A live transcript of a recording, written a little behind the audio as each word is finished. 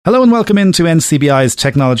Hello and welcome into NCBI's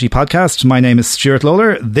Technology Podcast. My name is Stuart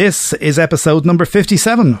Lawler. This is episode number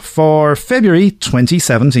 57 for February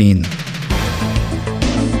 2017.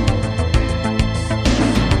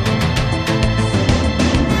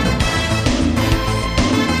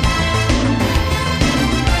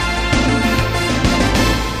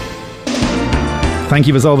 Thank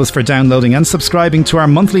you as always for downloading and subscribing to our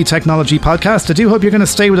monthly technology podcast. I do hope you're going to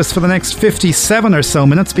stay with us for the next 57 or so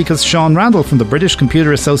minutes because Sean Randall from the British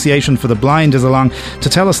Computer Association for the Blind is along to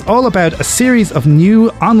tell us all about a series of new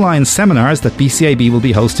online seminars that BCAB will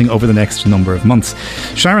be hosting over the next number of months.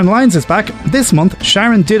 Sharon Lyons is back. This month,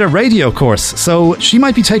 Sharon did a radio course, so she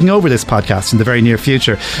might be taking over this podcast in the very near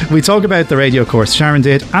future. We talk about the radio course Sharon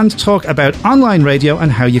did and talk about online radio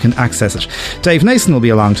and how you can access it. Dave Nason will be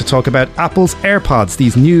along to talk about Apple's AirPods,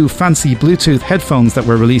 these new fancy Bluetooth headphones that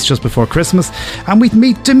were released just before Christmas. And we'd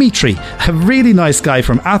meet Dimitri, a really nice guy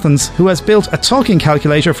from Athens who has built a talking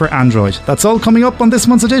calculator for Android. That's all coming up on this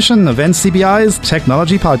month's edition of NCBI's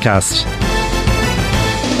Technology Podcast.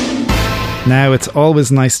 Now, it's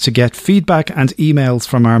always nice to get feedback and emails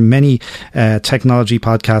from our many technology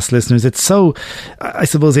podcast listeners. It's so, I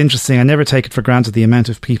suppose, interesting. I never take it for granted the amount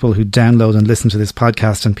of people who download and listen to this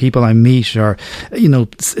podcast, and people I meet or,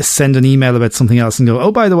 send an email about something else and go,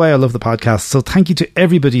 oh, by the way, I love the podcast. So thank you to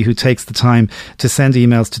everybody who takes the time to send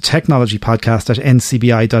emails to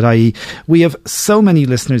technologypodcast@ncbi.ie. We have so many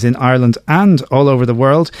listeners in Ireland and all over the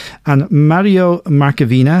world. And Mario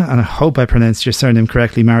Markovina, and I hope I pronounced your surname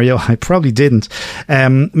correctly, Mario. I probably didn't.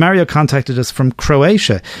 Mario contacted us from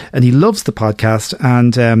Croatia and he loves the podcast,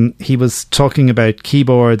 and he was talking about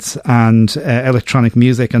keyboards and electronic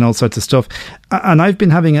music and all sorts of stuff. And I've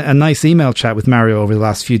been having a nice email chat with Mario over the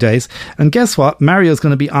last few days, and guess what? Mario's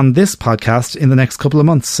going to be on this podcast in the next couple of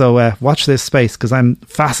months, so watch this space because I'm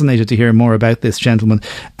fascinated to hear more about this gentleman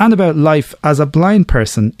and about life as a blind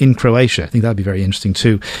person in Croatia. I think that'd be very interesting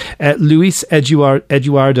too. Luis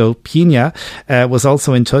Eduardo Pina was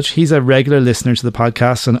also in touch. He's a regular listener to the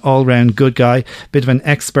podcast, an all-round good guy, bit of an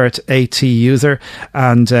expert AT user,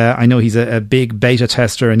 and I know he's a big beta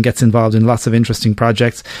tester and gets involved in lots of interesting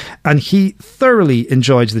projects, and he thoroughly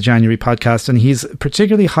enjoyed the January podcast, and he's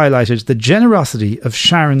particularly highlighted the generosity of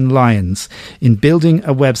Sharon Lyons in building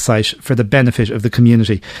a website for the benefit of the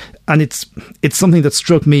community. And it's something that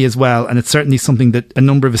struck me as well, and it's certainly something that a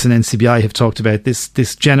number of us in NCBI have talked about,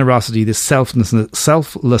 this generosity, this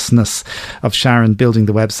selflessness of Sharon building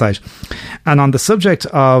the website. And on the subject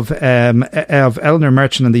of Eleanor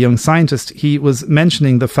Merchant and the Young Scientist, he was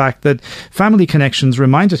mentioning the fact that family connections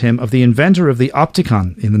reminded him of the inventor of the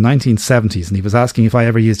Opticon in the 1970s, and he was asking if I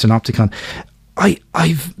ever used an Opticon.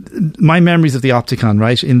 My memories of the Opticon,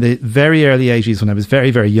 right, in the very early 80s when I was very,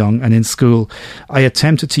 very young and in school, I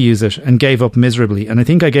attempted to use it and gave up miserably. And I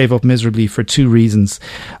think I gave up miserably for two reasons.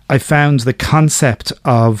 I found the concept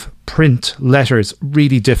of print letters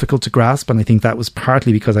really difficult to grasp, and I think that was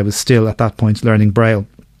partly because I was still at that point learning Braille.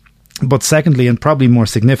 But secondly, and probably more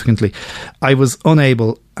significantly, I was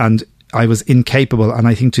unable and I was incapable, and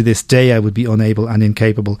I think to this day I would be unable and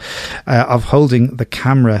incapable of holding the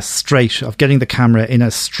camera straight, of getting the camera in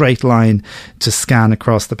a straight line to scan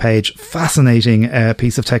across the page. Fascinating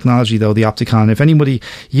piece of technology though, the Opticon. If anybody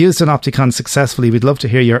used an Opticon successfully, we'd love to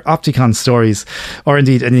hear your Opticon stories, or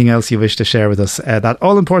indeed anything else you wish to share with us. That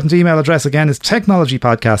all-important email address again is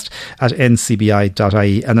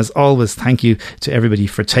technologypodcast@ncbi.ie, and as always, thank you to everybody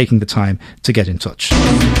for taking the time to get in touch.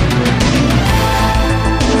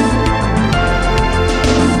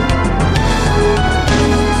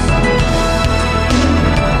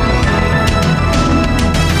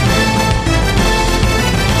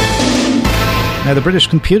 Now, the British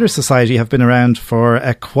Computer Society have been around for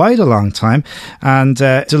quite a long time, and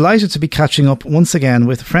delighted to be catching up once again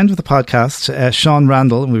with a friend of the podcast, Sean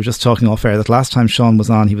Randall. And we were just talking off air that last time Sean was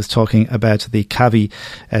on, he was talking about the CAVI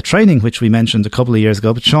training, which we mentioned a couple of years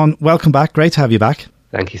ago. But Sean, welcome back. Great to have you back.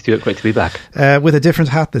 Thank you, Stuart. Great to be back. With a different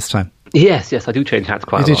hat this time. Yes, I do change hats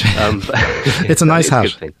quite a lot. It's a nice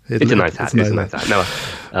hat. It's a nice hat. No,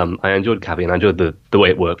 I enjoyed CAVI and I enjoyed the way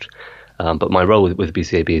it worked. But my role with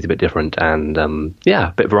BCAB is a bit different, and a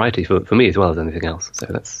bit of variety for me as well as anything else. So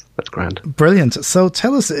that's grand. Brilliant. So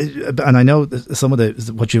tell us, and I know some of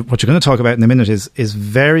what you're going to talk about in a minute is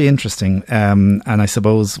very interesting. And I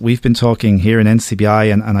suppose we've been talking here in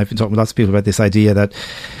NCBI, and I've been talking with lots of people about this idea that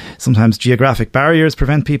sometimes geographic barriers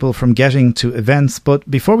prevent people from getting to events.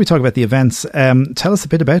 But before we talk about the events, tell us a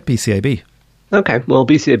bit about BCAB. Okay, well,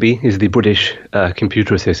 BCAB is the British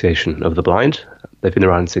Computer Association of the Blind. They've been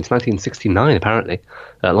around since 1969, apparently,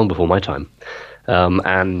 long before my time.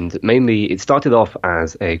 And mainly it started off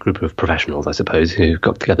as a group of professionals, I suppose, who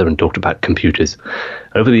got together and talked about computers.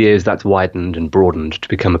 Over the years, that's widened and broadened to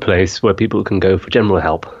become a place where people can go for general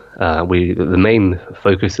help. The main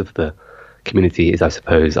focus of the community is, I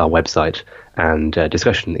suppose, our website and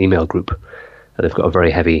discussion email group. They've got a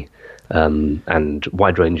very heavy and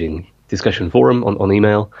wide-ranging discussion forum on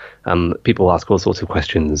email. People ask all sorts of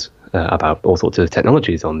questions about all sorts of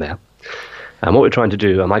technologies on there. And what we're trying to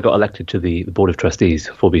do, I got elected to the Board of Trustees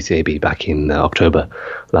for BCAB back in October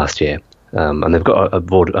last year. And they've got a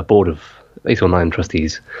board of 8 or 9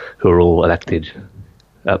 trustees who are all elected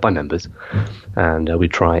by members. And we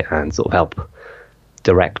try and sort of help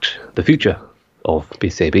direct the future of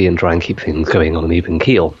BCAB and try and keep things going on an even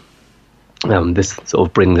keel. This sort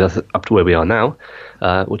of brings us up to where we are now,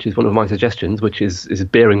 which is one of my suggestions, which is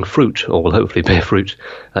bearing fruit, or will hopefully bear fruit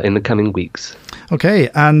in the coming weeks. Okay,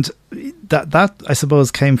 and that I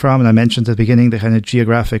suppose came from, and I mentioned at the beginning, the kind of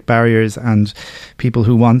geographic barriers and people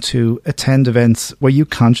who want to attend events. Were you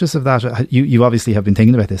conscious of that? You obviously have been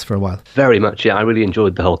thinking about this for a while. Very much, yeah. I really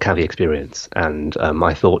enjoyed the whole Cavi experience, and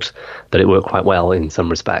I thought that it worked quite well in some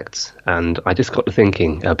respects. And I just got to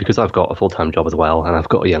thinking, because I've got a full-time job as well, and I've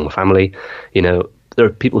got a young family, there are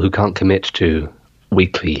people who can't commit to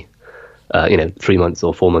weekly 3 months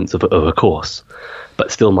or 4 months of a course, but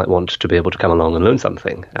still might want to be able to come along and learn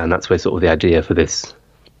something. And that's where sort of the idea for this,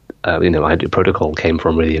 protocol came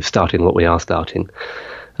from, really, of starting what we are starting,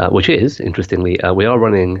 which is, interestingly, we are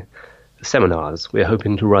running seminars. We're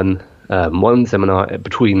hoping to run one seminar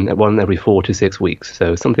one every 4 to 6 weeks,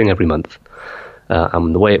 so something every month.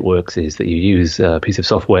 And the way it works is that you use a piece of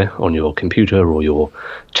software on your computer or your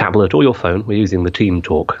tablet or your phone. We're using the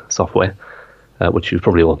TeamTalk software, which you've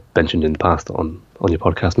probably all mentioned in the past on your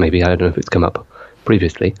podcast, maybe. I don't know if it's come up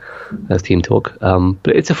previously as TeamTalk.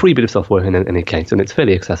 But it's a free bit of software in any case, and it's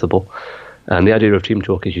fairly accessible. And the idea of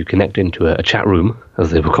TeamTalk is you connect into a chat room,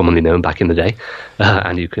 as they were commonly known back in the day,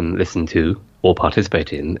 and you can listen to or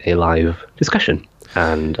participate in a live discussion.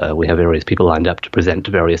 And we have various people lined up to present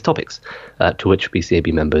various topics, to which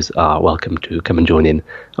BCAB members are welcome to come and join in,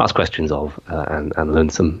 ask questions of, and learn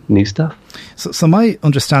some new stuff. So my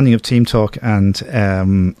understanding of TeamTalk, and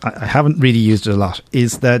I haven't really used it a lot,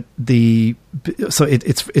 is that it's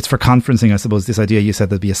for conferencing, I suppose. This idea, you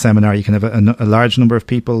said there'd be a seminar, you can have a large number of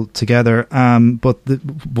people together, but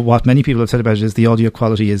what many people have said about it is the audio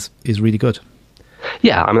quality is really good.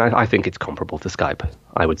 Yeah, I think it's comparable to Skype,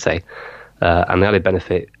 I would say. And the added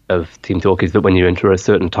benefit of TeamTalk is that when you enter a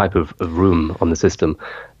certain type of room on the system,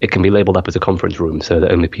 it can be labelled up as a conference room so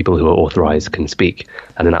that only people who are authorised can speak.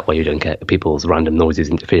 And in that way, you don't get people's random noises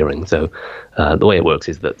interfering. So the way it works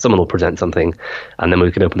is that someone will present something, and then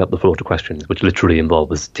we can open up the floor to questions, which literally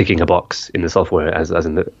involves ticking a box in the software as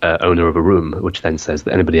an owner of a room, which then says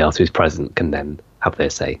that anybody else who's present can then have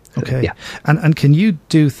their say. So, okay. Yeah. And can you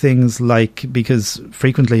do things like, because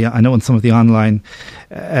frequently, I know in some of the online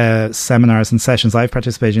seminars and sessions I've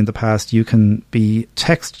participated in the past, you can be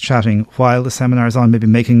text chatting while the seminar is on, maybe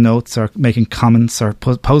making notes or making comments or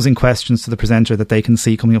posing questions to the presenter that they can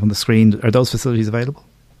see coming up on the screen. Are those facilities available?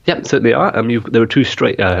 Yeah, certainly are. There are two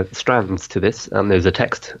strands to this. There's a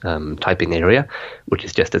text typing area, which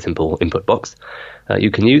is just a simple input box you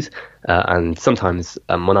can use. And sometimes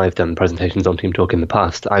when I've done presentations on TeamTalk in the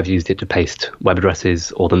past, I've used it to paste web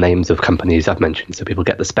addresses or the names of companies I've mentioned, so people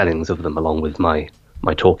get the spellings of them along with my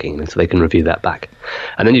talking, and so they can review that back.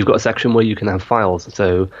 And then you've got a section where you can have files.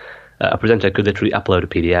 So a presenter could literally upload a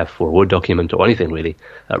PDF or a Word document or anything really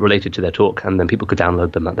related to their talk, and then people could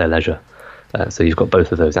download them at their leisure. So you've got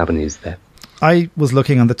both of those avenues there. I was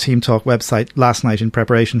looking on the TeamTalk website last night in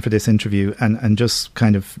preparation for this interview and just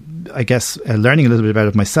kind of, I guess, learning a little bit about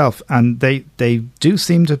it myself. And they do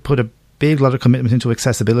seem to put a big lot of commitment into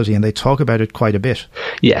accessibility, and they talk about it quite a bit.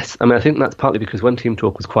 Yes, I think that's partly because when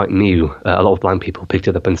TeamTalk was quite new, a lot of blind people picked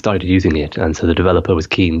it up and started using it, and so the developer was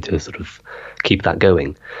keen to sort of keep that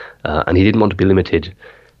going. And he didn't want to be limited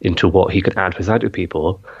into what he could add for sighted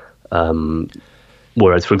people.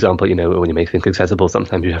 Whereas, for example, when you make things accessible,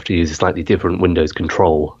 sometimes you have to use a slightly different Windows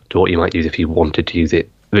control to what you might use if you wanted to use it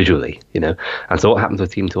visually, And so what happens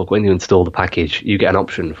with TeamTalk, when you install the package, you get an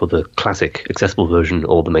option for the classic accessible version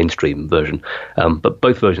or the mainstream version. But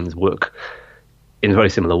both versions work in a very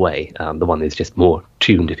similar way. The one is just more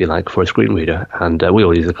tuned, if you like, for a screen reader, and we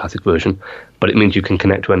all use the classic version. But it means you can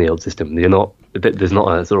connect to any old system. There's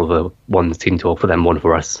not a sort of a one TeamTalk for them, one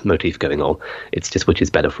for us motif going on. It's just which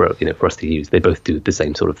is better for us to use. They both do the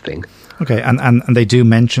same sort of thing. Okay, and they do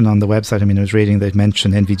mention on the website, I was reading, they've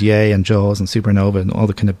mentioned NVDA and JAWS and Supernova and all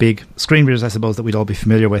the kind of big screen readers, I suppose, that we'd all be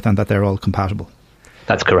familiar with, and that they're all compatible.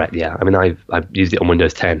 That's correct, yeah. I mean, I've used it on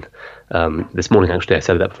Windows 10. This morning, actually, I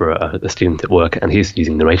set it up for a student at work, and he's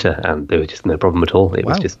using Narrator, and there was just no problem at all. It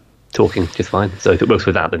was just talking just fine. So if it works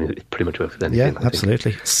with that, then it pretty much works with anything. Yeah,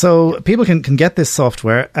 absolutely. So people can get this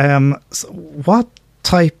software. So what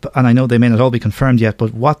type, and I know they may not all be confirmed yet,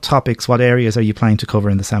 but what topics, what areas are you planning to cover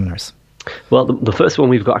in the seminars? Well, the first one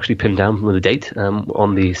we've got actually pinned down with a date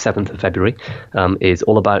on the 7th of February is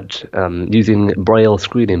all about using Braille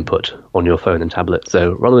screen input on your phone and tablet.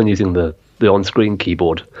 So rather than using the on-screen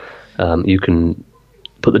keyboard, you can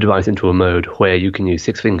put the device into a mode where you can use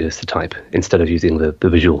 6 fingers to type instead of using the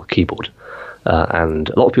visual keyboard. And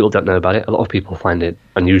a lot of people don't know about it. A lot of people find it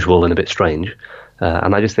unusual and a bit strange.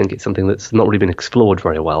 And I just think it's something that's not really been explored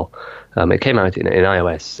very well. It came out in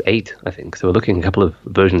iOS 8, I think, so we're looking a couple of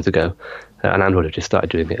versions ago, and Android have just started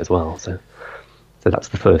doing it as well. So that's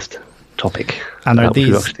the first topic. And are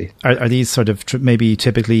these sort of maybe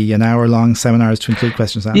typically an hour-long seminars to include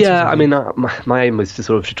questions and answers? Yeah, I mean, my aim was to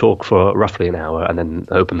sort of talk for roughly an hour and then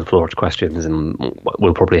open the floor to questions, and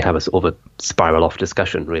we'll probably have a sort of a spiral-off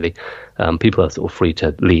discussion, really. People are sort of free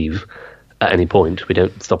to leave at any point. We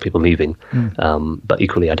don't stop people leaving. But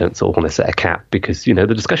equally, I don't sort of want to set a cap because, the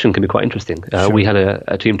discussion can be quite interesting. Sure. We had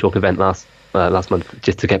a Team Talk event last month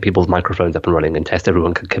just to get people's microphones up and running and test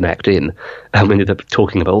everyone could connect in. And we ended up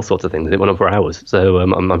talking about all sorts of things. It went on for hours. So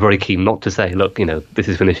I'm very keen not to say, look, this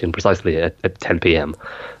is finishing precisely at 10 p.m.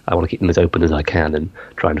 I want to keep them as open as I can and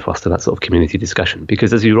try and foster that sort of community discussion.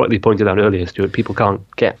 Because as you rightly pointed out earlier, Stuart, people can't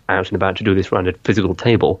get out and about to do this around a physical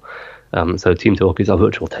table. So Team Talk is our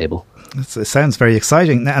virtual table. It sounds very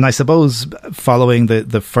exciting. And I suppose following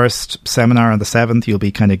the first seminar on the 7th, you'll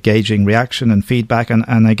be kind of gauging reaction and feedback. And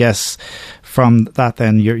I guess from that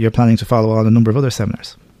then you're planning to follow on a number of other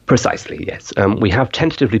seminars. Precisely, yes. We have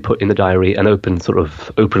tentatively put in the diary an open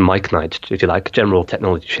mic night, if you like, general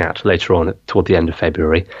technology chat later on toward the end of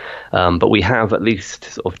February. But we have at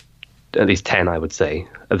least 10, I would say,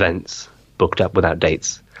 events booked up without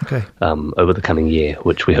dates. Okay. Over the coming year,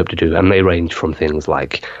 which we hope to do. And they range from things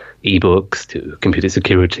like ebooks to computer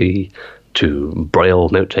security to Braille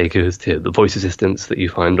note takers to the voice assistants that you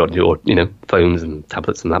find on your phones and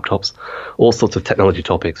tablets and laptops. All sorts of technology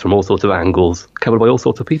topics from all sorts of angles covered by all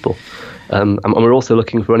sorts of people. And we're also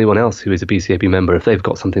looking for anyone else who is a BCAB member. If they've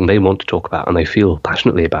got something they want to talk about and they feel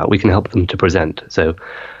passionately about, we can help them to present. So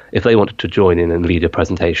if they wanted to join in and lead a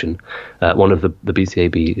presentation, one of the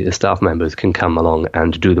BCAB staff members can come along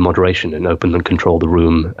and do the moderation and open and control the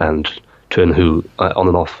room and turn who on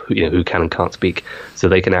and off, who can and can't speak, so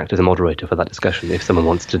they can act as a moderator for that discussion if someone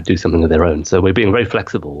wants to do something of their own. So we're being very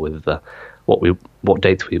flexible with what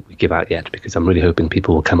dates we give out yet, because I'm really hoping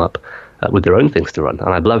people will come up with their own things to run. And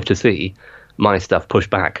I'd love to see my stuff pushed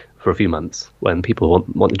back for a few months when people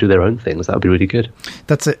want to do their own things. That would be really good.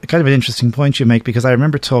 That's kind of an interesting point you make, because I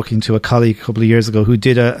remember talking to a colleague a couple of years ago who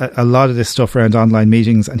did a lot of this stuff around online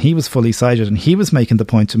meetings, and he was fully sighted, and he was making the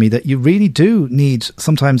point to me that you really do need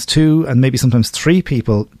sometimes 2 and maybe sometimes 3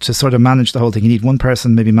 people to sort of manage the whole thing. You need one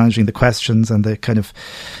person maybe managing the questions and the kind of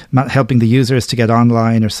helping the users to get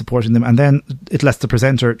online or supporting them, and then it lets the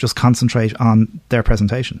presenter just concentrate on their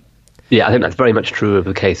presentation. Yeah, I think that's very much true of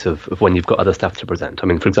the case of when you've got other stuff to present. I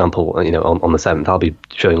mean, for example, on the 7th, I'll be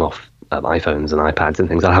showing off iPhones and iPads and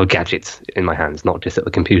things. I'll have gadgets in my hands, not just at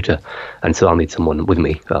the computer. And so I'll need someone with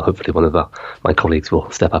me. Hopefully one of my colleagues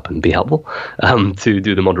will step up and be helpful to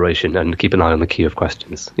do the moderation and keep an eye on the queue of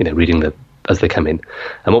questions, reading as they come in.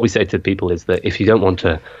 And what we say to people is that if you don't want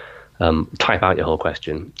to type out your whole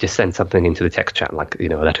question, just send something into the text chat, like a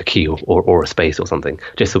letter Q or a space or something,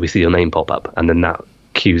 just so we see your name pop up, and then that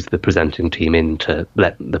cues the presenting team in to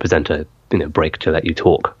let the presenter break to let you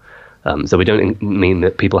talk. So we don't mean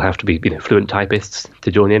that people have to be fluent typists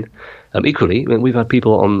to join in. Equally, we've had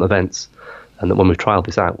people on events, and when we've trialed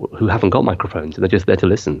this out, who haven't got microphones and they're just there to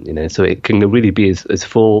listen. So it can really be as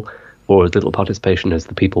full or as little participation as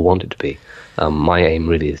the people want it to be. My aim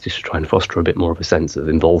really is just to try and foster a bit more of a sense of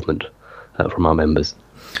involvement from our members.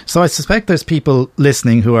 So I suspect there's people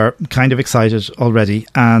listening who are kind of excited already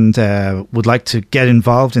and would like to get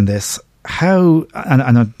involved in this. How,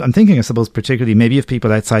 and I'm thinking, I suppose, particularly maybe of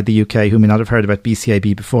people outside the UK who may not have heard about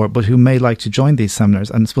BCAB before, but who may like to join these seminars.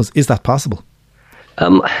 And I suppose, is that possible?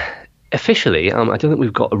 Officially, I don't think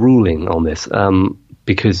we've got a ruling on this,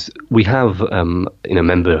 because we have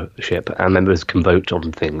membership, and members can vote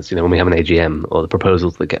on things. When we have an AGM, or the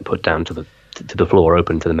proposals that get put down to the floor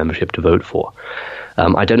open to the membership to vote for.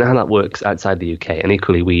 I don't know how that works outside the UK, and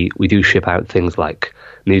equally we do ship out things like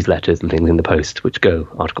newsletters and things in the post, which go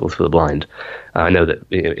articles for the blind. I know that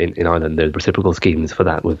in Ireland there's reciprocal schemes for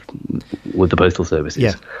that with the postal services.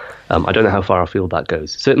 Yeah. I don't know how far afield that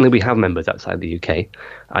goes. Certainly we have members outside the UK.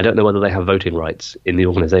 I don't know whether they have voting rights in the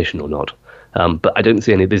organisation or not. But I don't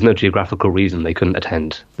see there's no geographical reason they couldn't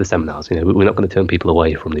attend the seminars. We're not going to turn people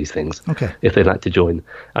away from these things if they'd like to join.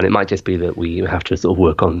 And it might just be that we have to sort of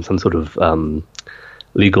work on some sort of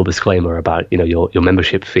legal disclaimer about your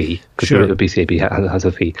membership fee, because the BCAB has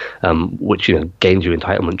a fee, which gains you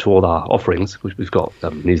entitlement to all our offerings. We've got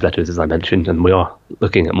newsletters, as I mentioned, and we are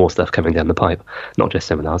looking at more stuff coming down the pipe, not just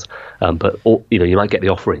seminars. But you might get the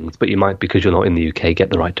offerings, but you might, because you're not in the UK, get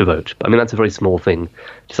the right to vote. But I mean, that's a very small thing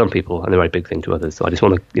to some people and a very big thing to others. So I just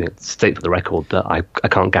want to state for the record that I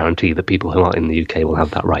can't guarantee that people who are in the UK will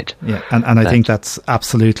have that right. Yeah, and I think that's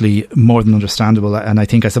absolutely more than understandable. And I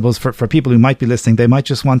suppose for people who might be listening, they might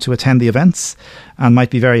just want to attend the events and might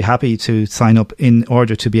be very happy to sign up in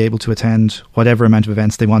order to be able to attend whatever amount of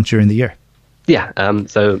events they want during the year. Yeah,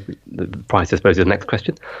 so the price, I suppose, is the next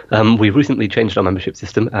question. We've recently changed our membership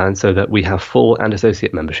system, and so that we have full and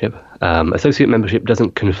associate membership. Associate membership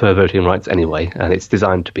doesn't confer voting rights anyway, and it's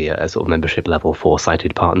designed to be a sort of membership level for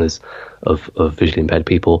sighted partners of visually impaired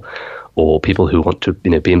people, or people who want to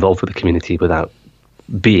be involved with the community without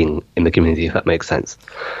being in the community, if that makes sense.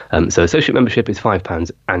 So associate membership is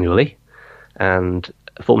 £5 annually, and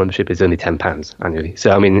full membership is only £10 annually.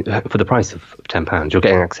 So, I mean, for the price of £10, you're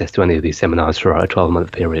getting access to any of these seminars for a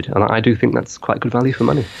 12-month period. And I do think that's quite good value for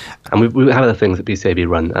money. And we have other things that BCAB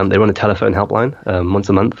run. They run a telephone helpline once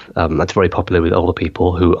a month. That's very popular with older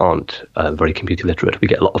people who aren't very computer literate. We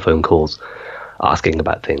get a lot of phone calls asking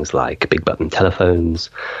about things like big button telephones,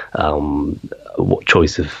 what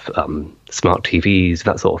choice of smart TVs,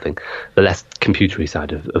 that sort of thing. The less computery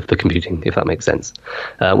side of the computing, if that makes sense.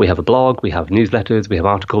 We have a blog, we have newsletters, we have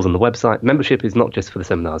articles on the website. Membership is not just for the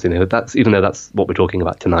seminars, that's, even though that's what we're talking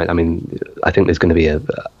about tonight. I mean, I think there's going to be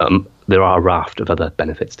there are a raft of other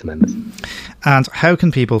benefits to members. And how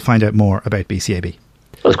can people find out more about BCAB?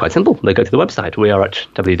 Well, it's quite simple. They go to the website. We are at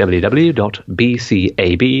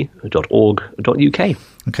www.bcab.org.uk.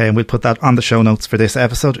 Okay, and we'll put that on the show notes for this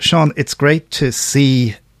episode. Sean, it's great to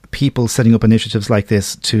see people setting up initiatives like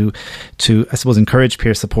this to I suppose, encourage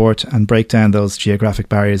peer support and break down those geographic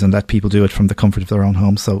barriers and let people do it from the comfort of their own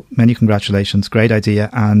home. So many congratulations. Great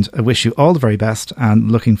idea. And I wish you all the very best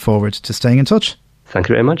and looking forward to staying in touch. Thank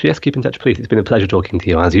you very much. Yes, keep in touch, please. It's been a pleasure talking to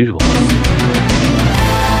you, as usual.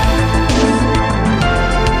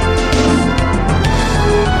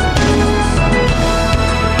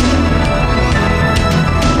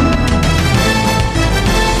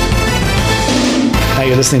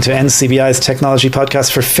 You're listening to NCBI's Technology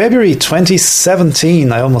Podcast for February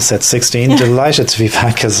 2017. I almost said 16. Delighted to be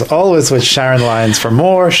back as always with Sharon Lyons for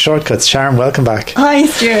more Shortcuts. Sharon, welcome back. Hi,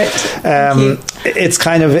 Stuart. Thank you. It's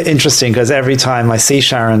kind of interesting because every time I see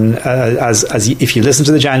Sharon, as if you listen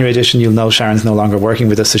to the January edition, you'll know Sharon's no longer working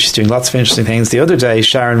with us, so she's doing lots of interesting things. The other day,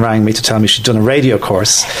 Sharon rang me to tell me she'd done a radio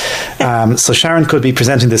course. So Sharon could be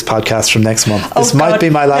presenting this podcast from next month. This might be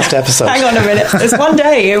my last episode. Hang on a minute. It's one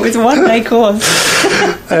day. It was a one-day course.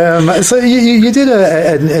 So you did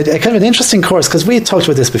a kind of an interesting course, because we had talked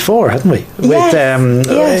about this before, hadn't we? Yes,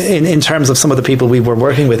 yes. In terms of some of the people we were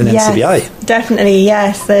working with in NCBI. Definitely,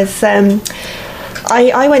 yes. There's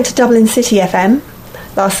I went to Dublin City FM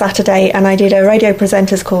last Saturday and I did a radio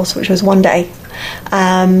presenters course, which was one day.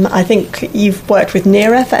 I think you've worked with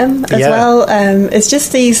Near FM as well. It's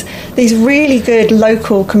just these really good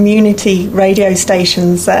local community radio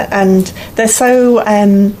stations and they're so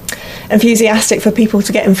enthusiastic for people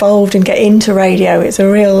to get involved and get into radio. It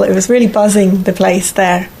was really buzzing, the place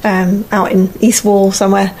there, out in East Wall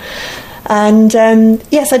somewhere. And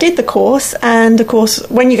yes, I did the course, and of course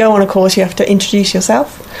when you go on a course you have to introduce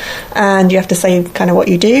yourself and you have to say kind of what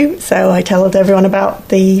you do. So I told everyone about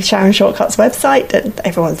the Sharon Shortcuts website, and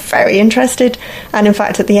everyone's very interested. And in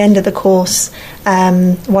fact, at the end of the course,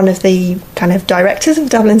 one of the kind of directors of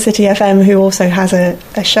Dublin City FM, who also has a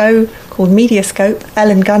show called Mediascope,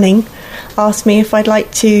 Ellen Gunning, asked me if I'd like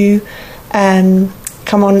to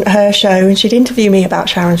come on her show, and she'd interview me about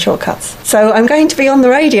Sharon Shortcuts. So I'm going to be on the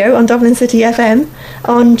radio on Dublin City FM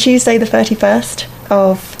on Tuesday the 31st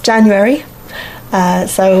of January.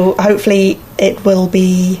 So hopefully it will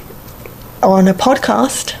be on a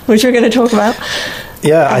podcast, which we're going to talk about.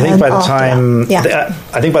 Yeah, I think by the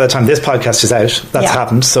time this podcast is out, that's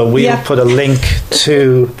happened. So we'll put a link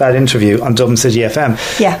to that interview on Dublin City FM.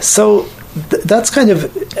 Yeah. So that's kind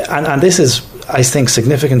of, and this is, I think,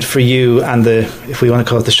 significant for you and if we want to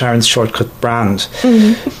call it the Sharon's Shortcut brand,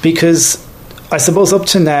 because I suppose up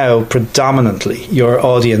to now, predominantly, your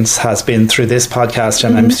audience has been through this podcast,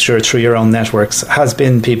 and I'm sure through your own networks, has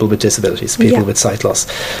been people with disabilities, people with sight loss.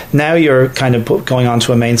 Now you're kind of going on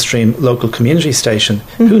to a mainstream local community station.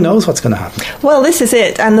 Who knows what's going to happen? Well, this is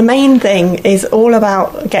it. And the main thing is all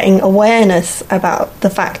about getting awareness about the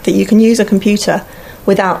fact that you can use a computer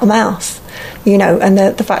without a mouse, and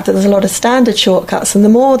the fact that there's a lot of standard shortcuts. And the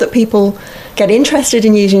more that people get interested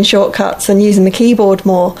in using shortcuts and using the keyboard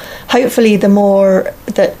more, hopefully the more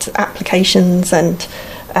that applications and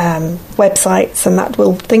websites and that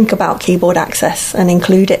will think about keyboard access and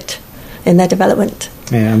include it in their development.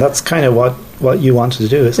 Yeah, and that's kind of what you wanted to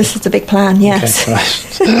do, isn't it? This is the big plan, yes. Okay,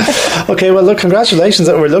 right. Okay, well, look, congratulations.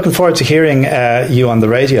 We're looking forward to hearing you on the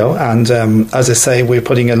radio. And as I say, we're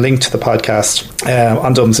putting a link to the podcast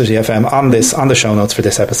on Dublin City FM on the show notes for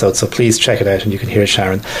this episode. So please check it out and you can hear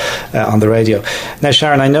Sharon on the radio. Now,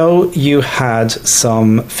 Sharon, I know you had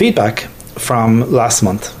some feedback from last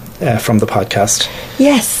month from the podcast.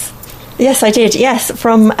 Yes, I did. Yes,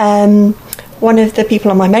 from one of the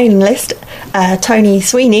people on my mailing list, Tony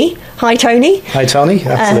Sweeney. Hi, Tony. Hi, Tony.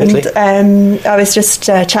 Absolutely. And I was just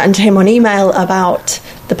chatting to him on email about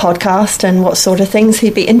the podcast and what sort of things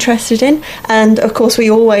he'd be interested in. And of course, we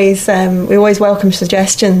always welcome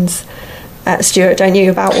suggestions, Stuart, don't you,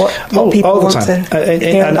 about what people want to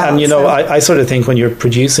hear about. And I sort of think when you're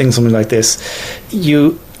producing something like this,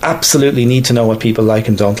 you absolutely need to know what people like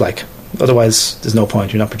and don't like. Otherwise, there's no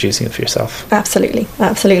point. You're not producing it for yourself. Absolutely.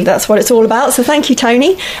 That's what it's all about. So thank you,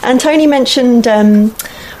 Tony. And Tony mentioned,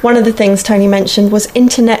 one of the things Tony mentioned was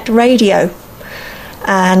internet radio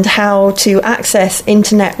and how to access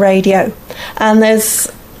internet radio. And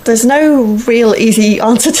there's no real easy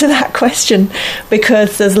answer to that question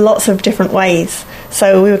because there's lots of different ways.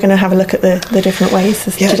 So we were going to have a look at the different ways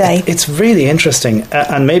today. It's really interesting.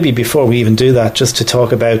 And maybe before we even do that, just to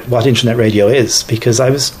talk about what internet radio is, because I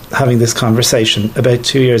was having this conversation about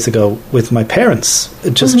 2 years ago with my parents,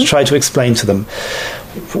 just to try to explain to them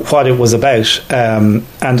what it was about.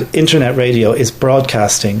 And internet radio is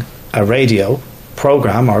broadcasting a radio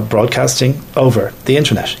program or broadcasting over the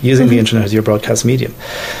internet, using the internet as your broadcast medium.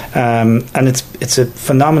 And it's a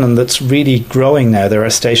phenomenon that's really growing now. There are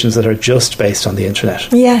stations that are just based on the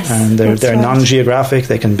internet. Yes. And they're non-geographic,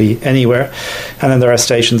 they can be anywhere. And then there are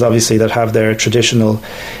stations, obviously, that have their traditional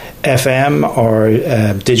FM or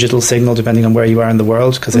digital signal, depending on where you are in the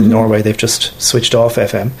world, because in Norway they've just switched off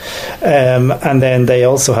FM. And then they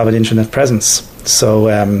also have an internet presence. So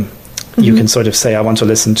you can sort of say, I want to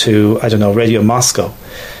listen to, I don't know, Radio Moscow,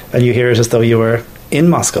 and you hear it as though you were in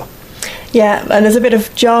Moscow. Yeah, and there's a bit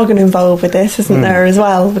of jargon involved with this, isn't there, as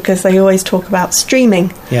well, because they always talk about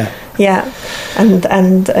streaming. Yeah,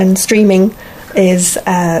 and streaming is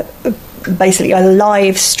basically a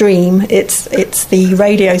live stream. It's the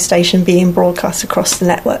radio station being broadcast across the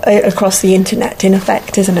network, across the internet, in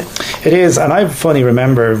effect, isn't it? It is, and I funny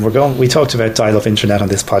remember we talked about dial-up internet on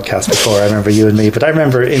this podcast before. I remember you and me, but I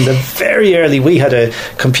remember in the very early, we had a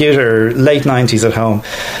computer late 90s at home,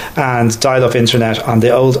 and dial-up internet on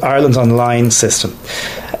the old Ireland Online system.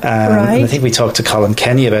 Right. And I think we talked to Colin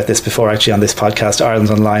Kenny about this before, actually, on this podcast, Ireland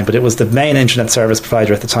Online, but it was the main internet service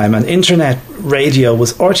provider at the time, and internet radio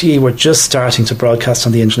was, RTE were just starting to broadcast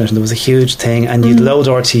on the internet, and there was a huge thing, and you'd load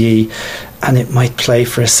RTE and it might play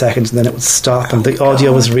for a second and then it would stop, and the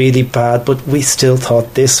audio was really bad, but we still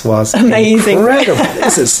thought this was amazing, incredible.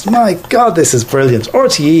 This is, my God, this is brilliant.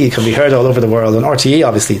 RTE can be heard all over the world, and RTE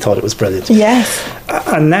obviously thought it was brilliant. Yes.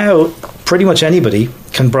 And now pretty much anybody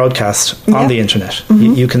can broadcast on the internet.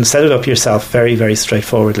 You can set it up yourself very, very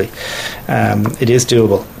straightforwardly. It is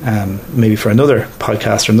doable, maybe for another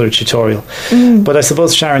podcast or another tutorial. But I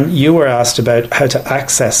suppose, Sharon, you were asked about how to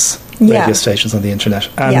access radio stations on the internet.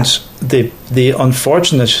 And the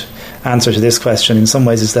unfortunate answer to this question in some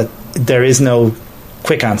ways is that there is no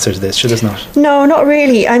quick answer to this, should there not? No, not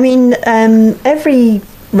really. I mean, every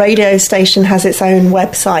radio station has its own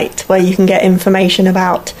website where you can get information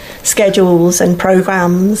about schedules and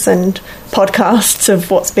programs and podcasts of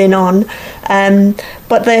what's been on,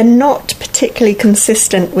 but they're not particularly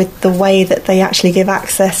consistent with the way that they actually give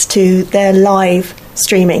access to their live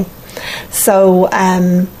streaming. So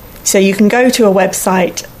you can go to a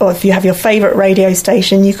website, or if you have your favourite radio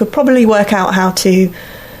station, you could probably work out how to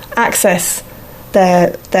access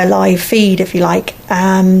their live feed, if you like.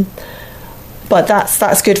 But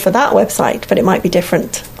that's good for that website, but it might be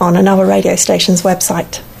different on another radio station's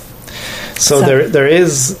website. So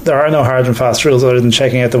there are no hard and fast rules other than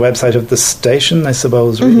checking out the website of the station, I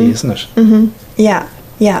suppose, really, isn't it? Yeah.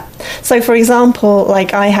 So, for example,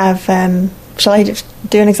 like I have shall I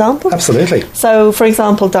do an example? Absolutely. So, for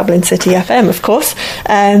example, Dublin City FM, of course.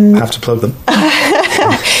 Have to plug them.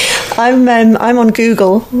 I'm on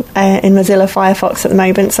Google in Mozilla Firefox at the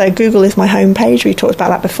moment. So Google is my homepage. We talked about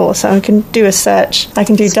that before. So I can do a search. I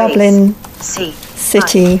can do Dublin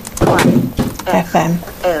City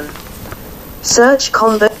FM. Search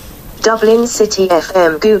convert Dublin City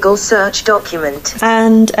FM Google search document.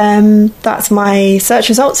 And that's my search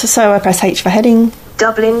results. So I press H for heading.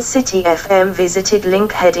 Dublin City FM visited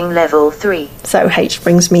link heading level 3. So H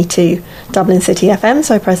brings me to Dublin City FM,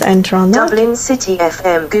 so I press enter on that. Dublin City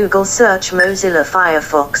FM Google search Mozilla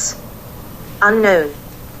Firefox. Unknown.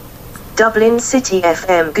 Dublin City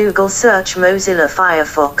FM Google search Mozilla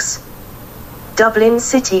Firefox. Dublin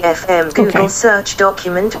City FM Google search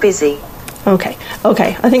document busy. Okay,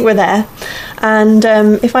 I think we're there. And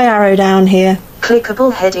if I arrow down here...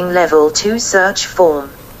 Clickable heading level 2 search form.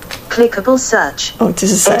 Clickable search. Oh,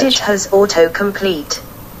 this is search. Edit has autocomplete.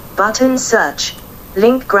 Button search.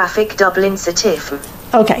 Link graphic Dublin City FM.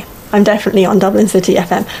 Okay, I'm definitely on Dublin City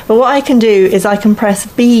FM. But what I can do is I can press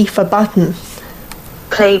B for button.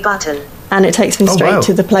 Play button. And it takes me straight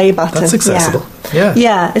to the play button. That's accessible.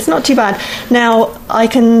 Yeah, it's not too bad. Now, I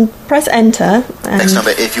can press enter. Next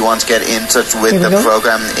number, if you want to get in touch with the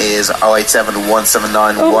programme, is 087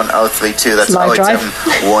 179 1032. That's 087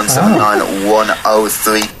 179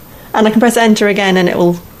 1032. And I can press enter again and it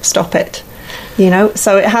will stop it.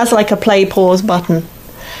 So it has like a play pause button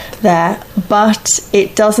there, but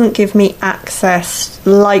it doesn't give me access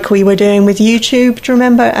like we were doing with YouTube, do you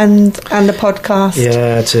remember? And the podcast.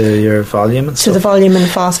 Yeah, to your volume and stuff. To the volume and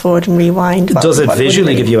fast forward and rewind. Does it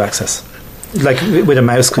visually give you access? Like with a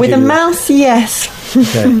mouse? With a mouse, yes.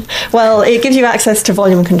 Okay. Well, it gives you access to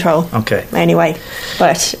volume control. Okay. Anyway,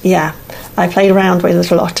 but yeah, I played around with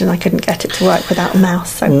it a lot and I couldn't get it to work without a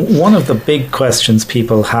mouse. So. One of the big questions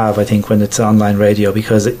people have, I think, when it's online radio,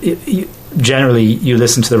 because generally you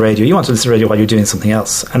listen to the radio, you want to listen to the radio while you're doing something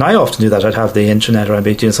else. And I often do that. I'd have the internet or I'd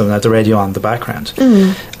be doing something, I'd have the radio on in the background.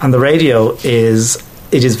 And the radio it is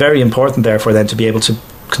very important, therefore, then to be able to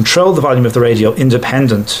control the volume of the radio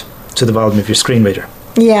independent to the volume of your screen reader.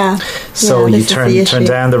 Yeah. So you turn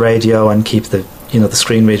down the radio and keep the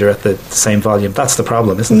screen reader at the same volume. That's the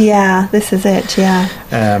problem, isn't it? Yeah, this is it, yeah.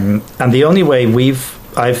 And the only way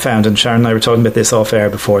I've found, and Sharon and I were talking about this off air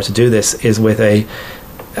before, to do this is with a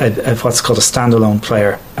what's called a standalone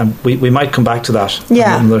player. And we might come back to that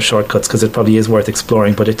in those shortcuts, because it probably is worth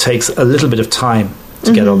exploring, but it takes a little bit of time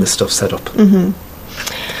to get all this stuff set up.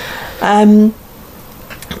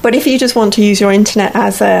 But if you just want to use your internet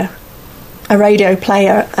as a radio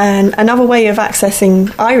player, and another way of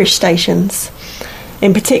accessing Irish stations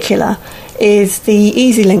in particular is the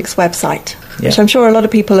EasyLinks website, which I'm sure a lot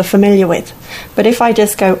of people are familiar with. But if I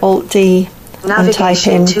just go Alt-D and type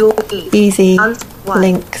in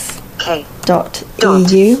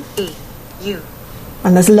easylinks.eu,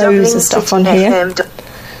 and there's loads of stuff on here,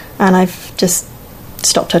 and I've just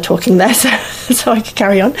stopped her talking there so I could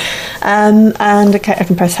carry on, and I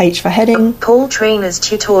can press H for heading. Paul Trainer's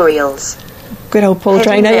tutorials. Good old Paul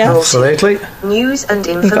Trainer, yeah. Absolutely. News and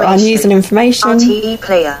information. We've got our news and information. RTE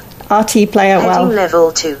player. Heading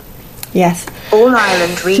level 2. Yes. All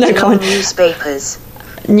Ireland regional newspapers.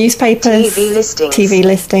 TV listings.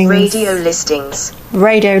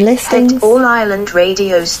 Radio listings. All Ireland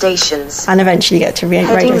radio stations. And eventually get to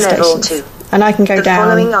radio stations. Level 2. And I can go down.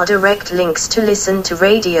 The following are direct links to listen to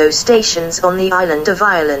radio stations on the island of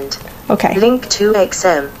Ireland. Okay. Link to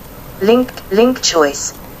XM. Link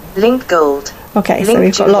Choice. Link Gold. Okay, so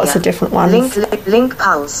we've got lots of different ones. Link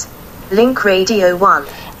Pulse. Link Radio 1.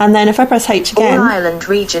 And then if I press H again... All Ireland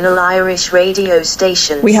regional Irish radio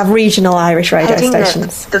stations. We have regional Irish radio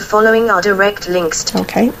stations. The following are direct links to...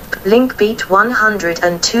 Okay. Link Beat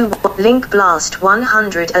 102. Link Blast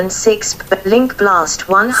 106. Link Blast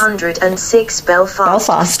 106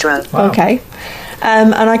 Belfast. Wow. Okay.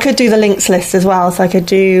 And I could do the links list as well. So I could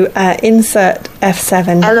do insert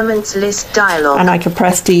F7. Elements list dialog. And I could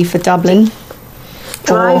press D for Dublin.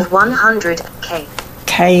 Drive 100.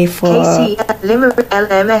 K for... KC, Limerick,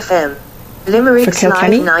 LMFM. Limerick for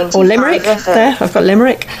Kilkenny. Or Limerick. FM. There, I've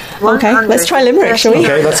gotLimerick. Okay, let's try Limerick, shall we?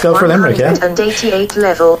 Okay, let's go for Limerick, yeah. 188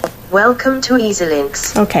 level. Welcome to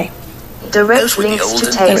EasyLinks. Okay. Direct links to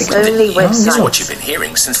text-only websites. This is what you've been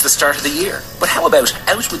hearing since the start of the year. But how about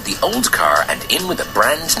out with the old car and in with a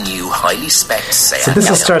brand new, highly spec'd Seat? So this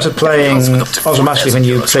has started playing automatically when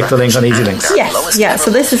you click the link on EasyLinks? Yes, yeah. So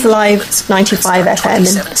this is live 95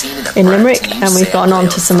 FM in Limerick, and we've gone on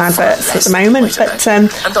to some adverts at the moment. But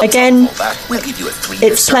again,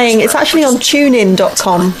 it's playing. It's actually on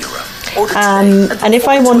TuneIn.com. And if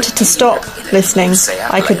I wanted to stop listening,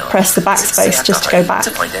 I could press the backspace just to go back.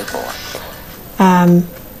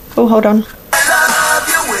 Oh, hold on.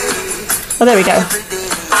 Oh, there we go.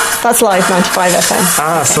 That's Live 95 FM.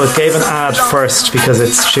 Ah, so it gave an ad first because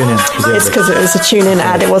it's TuneIn. It's because it was a TuneIn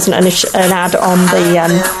ad. It wasn't an ad on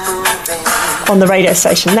the radio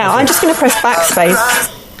station. Now, I'm just going to press backspace.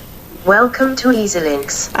 Welcome to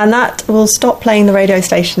EasyLinks. And that will stop playing the radio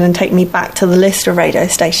station and take me back to the list of radio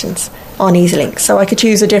stations on EasyLinks. So I could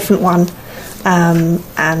choose a different one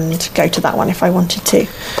and go to that one if I wanted to.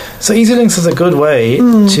 So EasyLinks is a good way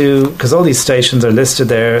to, because all these stations are listed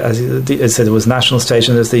there. As I said, it was national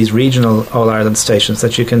station. There's these regional All-Ireland stations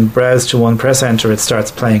that you can browse to one, press enter, it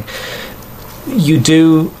starts playing. You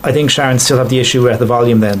do, I think, Sharon, still have the issue with the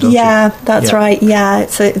volume then, don't you? Yeah, that's right. Yeah,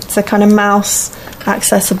 it's a kind of mouse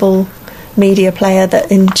accessible media player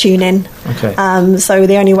that in TuneIn. Okay. So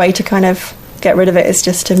the only way to kind of get rid of it is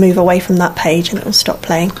just to move away from that page and it will stop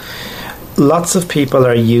playing. Lots of people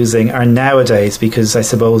are nowadays, because I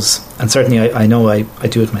suppose, and certainly I know I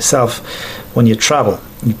do it myself, when you travel,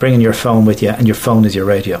 you bring in your phone with you and your phone is your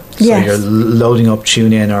radio. So yes. You're loading up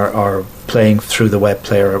TuneIn or playing through the web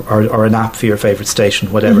player or an app for your favourite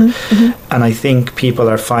station, whatever. And I think people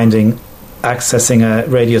are finding accessing a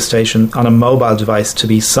radio station on a mobile device to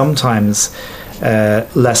be sometimes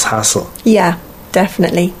less hassle. Yeah,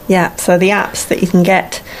 definitely. Yeah, so the apps that you can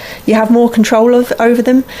get, you have more control over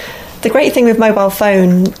them. The great thing with mobile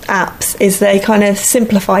phone apps is they kind of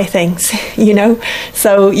simplify things, you know.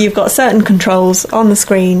 So you've got certain controls on the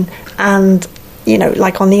screen and, you know,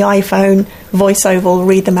 like on the iPhone, VoiceOver will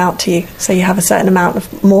read them out to you. So you have a certain amount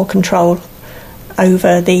of more control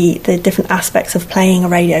over the different aspects of playing a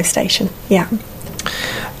radio station. Yeah.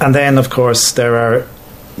 And then, of course, there are,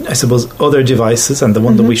 I suppose, other devices, and the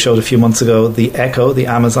one that we showed a few months ago, the Echo, the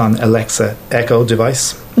Amazon Alexa Echo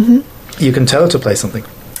device. You can tell it to play something.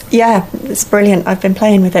 Yeah, it's brilliant. I've been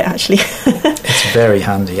playing with it, actually. It's very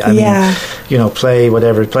handy. I mean, you know, play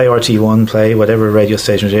RT1, play whatever radio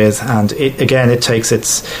station it is, and it takes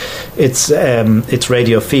its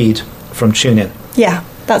radio feed from TuneIn. Yeah,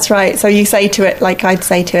 that's right. So you say to it, like I'd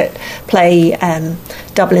say to it, play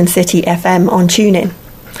Dublin City FM on TuneIn,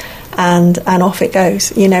 and off it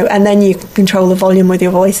goes, you know, and then you can control the volume with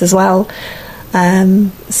your voice as well.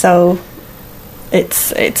 So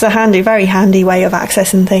it's a very handy way of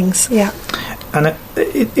accessing things. Yeah. And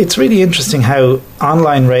it's really interesting how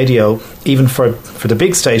online radio, even for the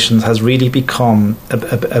big stations, has really become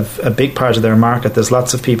a big part of their market. There's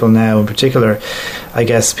lots of people now, in particular, I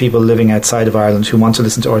guess, people living outside of Ireland who want to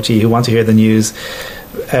listen to RTÉ, who want to hear the news.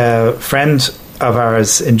 Friend of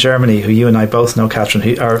ours in Germany, who you and I both know,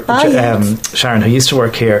 Catherine, Sharon, who used to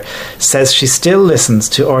work here, says she still listens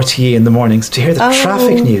to RTÉ in the mornings to hear the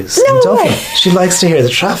traffic news in Dublin. Way. She likes to hear the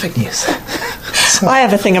traffic news. So I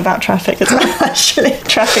have a thing about traffic as well, actually.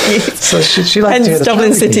 Traffic news. So she likes to hear the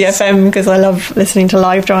Dublin City news. FM, because I love listening to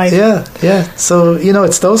Live Drive. Yeah. So, you know,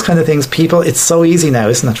 it's those kind of things. It's so easy now,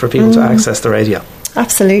 isn't it, for people to access the radio?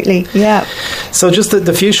 Absolutely, yeah. So just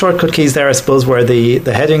the few shortcut keys there, I suppose, were the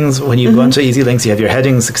headings. When you go into EasyLinks, you have your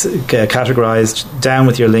headings categorised down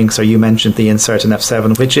with your links, or you mentioned the insert in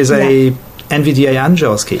F7, which is a NVDA and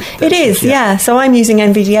JAWS key. It is, yeah. So I'm using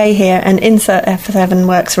NVDA here, and insert F7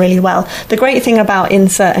 works really well. The great thing about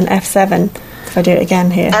insert and F7, if I do it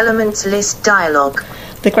again here. Elements list dialog.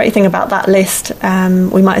 The great thing about that list,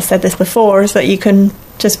 we might have said this before, is that you can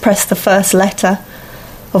just press the first letter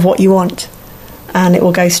of what you want, and it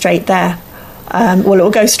will go straight there. It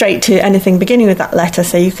will go straight to anything beginning with that letter,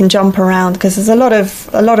 so you can jump around, because there's a lot of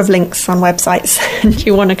links on websites and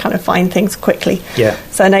you want to kind of find things quickly. Yeah.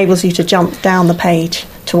 So it enables you to jump down the page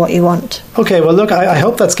to what you want. Okay, well, look, I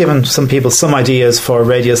hope that's given some people some ideas for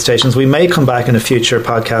radio stations. We may come back in a future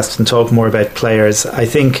podcast and talk more about players. I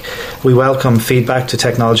think we welcome feedback to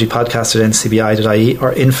technologypodcast@ncbi.ie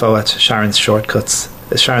or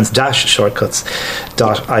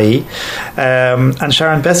info@Sharon's-shortcuts.ie. And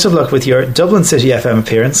Sharon, best of luck with your Dublin City FM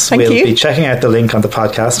appearance. Thank you. We'll be checking out the link on the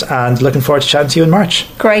podcast and looking forward to chatting to you in March.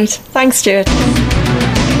 Great. Thanks, Stuart.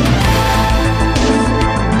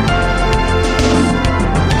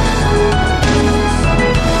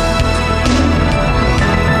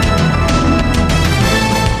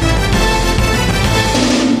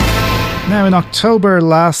 Now, in October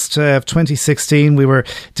last of 2016, we were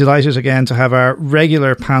delighted again to have our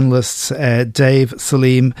regular panellists, Dave,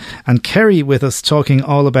 Salim and Kerry with us, talking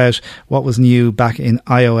all about what was new back in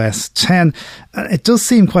iOS 10. It does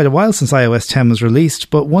seem quite a while since iOS 10 was released,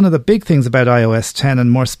 but one of the big things about iOS 10,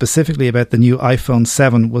 and more specifically about the new iPhone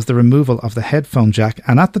 7, was the removal of the headphone jack.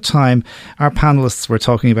 And at the time, our panellists were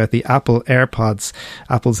talking about the Apple AirPods,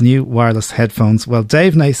 Apple's new wireless headphones. Well,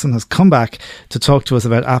 Dave Nason has come back to talk to us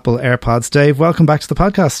about Apple AirPods. Dave, welcome back to the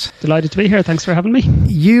podcast. Delighted to be here. Thanks for having me.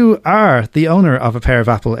 You are the owner of a pair of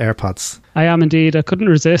Apple AirPods. I am indeed. I couldn't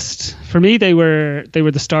resist. For me, they were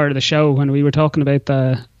the start of the show when we were talking about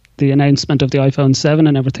the announcement of the iPhone 7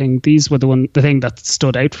 and everything. These were the thing that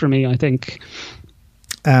stood out for me, I think.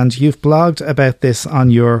 And you've blogged about this on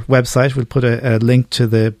your website. We'll put a link to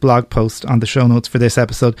the blog post on the show notes for this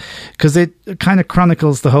episode, because it kind of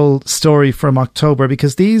chronicles the whole story from October,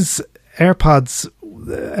 because these AirPods,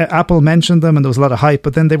 Apple mentioned them and there was a lot of hype,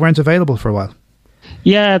 but then they weren't available for a while.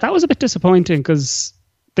 Yeah, that was a bit disappointing because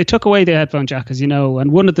they took away the headphone jack, as you know,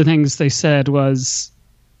 and one of the things they said was,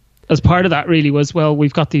 as part of that really was, well,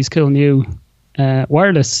 we've got these cool new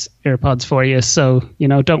wireless AirPods for you, so,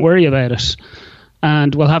 don't worry about it.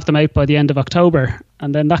 And we'll have them out by the end of October.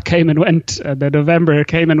 And then that came and went. And then November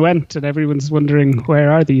came and went. And everyone's wondering,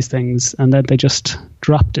 where are these things? And then they just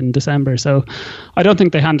dropped in December. So I don't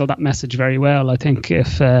think they handled that message very well. I think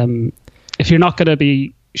if you're not going to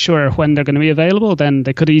be sure when they're going to be available, then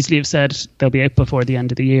they could easily have said they'll be out before the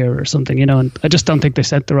end of the year or something, and I just don't think they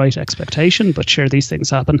set the right expectation, but sure, these things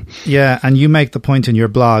happen. Yeah, and you make the point in your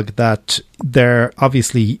blog that they're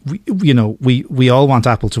obviously, we all want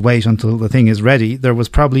Apple to wait until the thing is ready. There was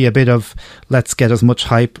probably a bit of, let's get as much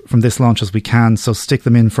hype from this launch as we can, so stick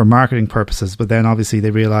them in for marketing purposes, but then obviously they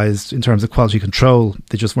realised in terms of quality control,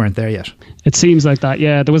 they just weren't there yet. It seems like that,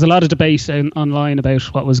 yeah. There was a lot of debate online about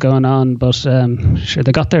what was going on, but sure,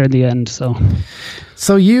 they got there in the end.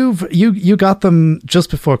 So you got them just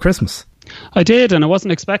before Christmas. I did, and I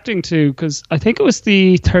wasn't expecting to, because I think it was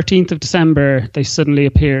the 13th of December they suddenly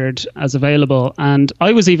appeared as available, and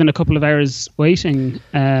I was even a couple of hours waiting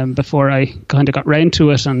before I kind of got round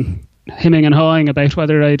to it and hemming and hawing about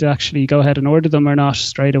whether I'd actually go ahead and order them or not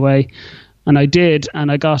straight away. And I did,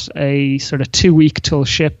 and I got a sort of 2-week till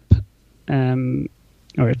ship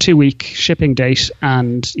or a 2-week shipping date,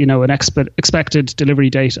 and an expected delivery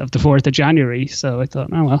date of the 4th of January. So I thought,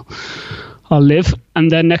 oh well, I'll live. And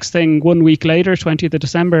then next thing, 1 week later, 20th of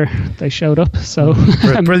December, they showed up. So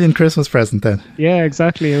a brilliant Christmas present then. Yeah,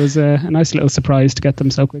 exactly. It was a nice little surprise to get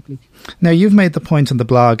them so quickly. Now, you've made the point in the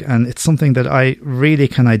blog, and it's something that I really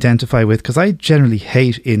can identify with, because I generally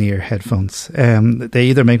hate in-ear headphones. They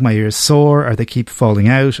either make my ears sore or they keep falling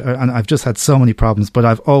out, and I've just had so many problems, but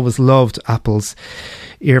I've always loved Apple's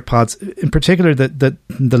EarPods, in particular the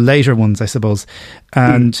later ones, I suppose.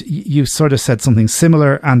 And you sort of said something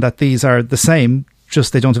similar, and that these are the same,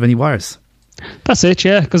 just they don't have any wires. That's it,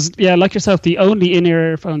 yeah. Because, like yourself, the only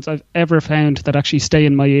in-ear earphones I've ever found that actually stay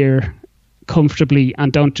in my ear comfortably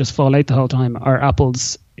and don't just fall out the whole time are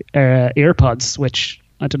Apple's AirPods, which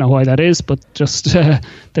I don't know why that is, but just they're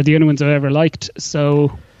the only ones I've ever liked.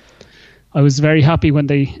 So I was very happy when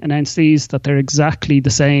they announced these, that they're exactly the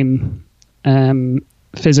same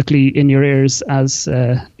physically in your ears as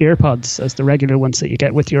AirPods, as the regular ones that you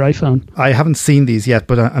get with your iPhone. I haven't seen these yet,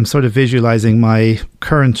 but I'm sort of visualizing my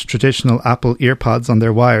current traditional Apple EarPods on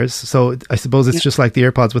their wires. So I suppose it's just like the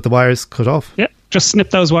AirPods with the wires cut off. Yeah, just snip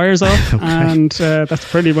those wires off. Okay. And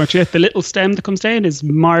that's pretty much it. The little stem that comes down is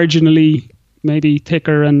marginally maybe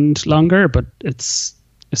thicker and longer, but it's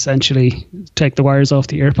essentially take the wires off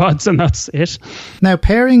the AirPods and that's it. Now,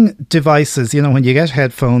 pairing devices, when you get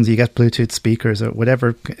headphones, you get Bluetooth speakers or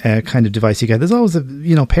whatever kind of device you get, there's always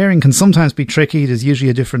pairing can sometimes be tricky. There's usually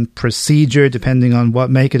a different procedure depending on what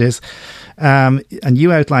make it is. And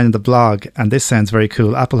you outline in the blog, and this sounds very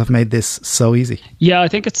cool, Apple have made this so easy. Yeah, I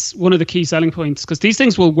think it's one of the key selling points, because these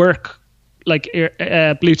things will work like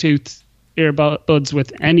Bluetooth earbuds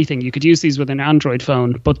with anything. You could use these with an Android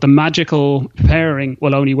phone, but the magical pairing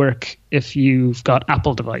will only work if you've got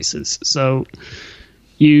Apple devices. So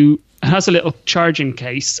it has a little charging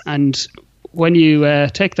case, and when you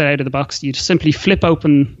take that out of the box, you simply flip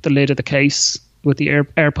open the lid of the case with the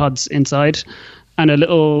AirPods inside, and a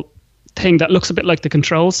little thing that looks a bit like the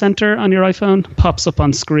control center on your iPhone pops up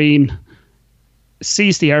on screen,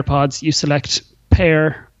 sees the AirPods, you select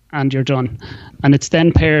pair, and you're done. And it's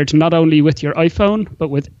then paired not only with your iPhone, but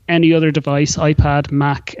with any other device, iPad,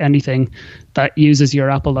 Mac, anything that uses your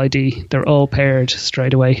Apple ID. They're all paired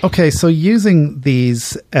straight away. Okay, so using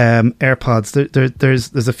these AirPods,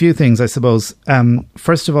 there's a few things, I suppose.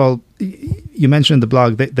 First of all, you mentioned in the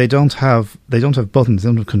blog they don't have buttons, they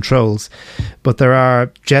don't have controls, but there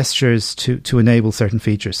are gestures to enable certain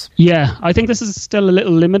features. Yeah, I think this is still a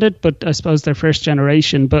little limited, but I suppose they're first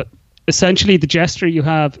generation. But essentially, the gesture you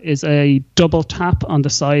have is a double tap on the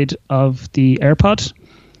side of the AirPod,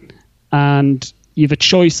 and you have a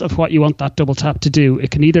choice of what you want that double tap to do.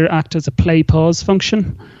 It can either act as a play pause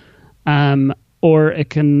function, or it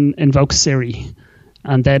can invoke Siri.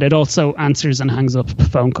 And then it also answers and hangs up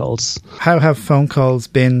phone calls. How have phone calls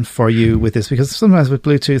been for you with this? Because sometimes with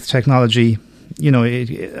Bluetooth technology, you know,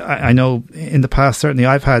 I know in the past, certainly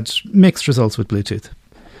I've had mixed results with Bluetooth.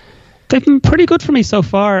 They've been pretty good for me so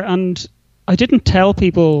far. And I didn't tell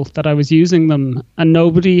people that I was using them. And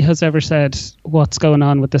nobody has ever said, what's going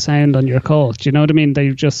on with the sound on your call? Do you know what I mean? They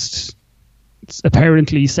just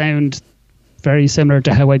apparently sound very similar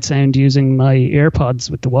to how I'd sound using my AirPods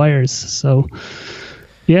with the wires. So...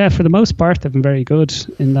 yeah, for the most part, they've been very good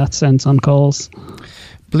in that sense on calls.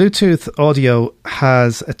 Bluetooth audio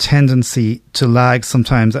has a tendency to lag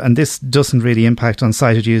sometimes, and this doesn't really impact on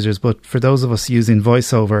sighted users, but for those of us using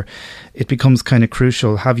VoiceOver, it becomes kind of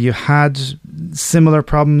crucial. Have you had similar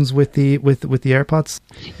problems with the AirPods?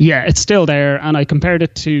 Yeah, it's still there, and I compared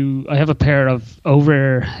it to, I have a pair of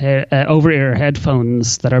over-ear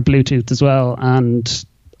headphones that are Bluetooth as well, and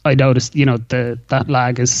I noticed, you know, that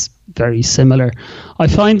lag is very similar. I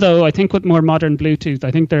find, though, I think with more modern Bluetooth,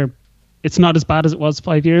 I think it's not as bad as it was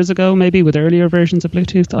 5 years ago, maybe with earlier versions of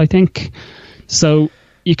Bluetooth, I think. So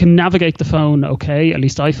you can navigate the phone okay, at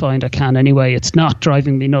least I find I can anyway. It's not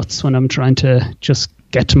driving me nuts when I'm trying to just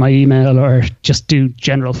get to my email or just do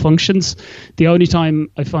general functions. The only time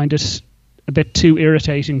I find it a bit too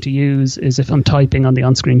irritating to use is if I'm typing on the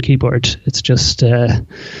on-screen keyboard. It's just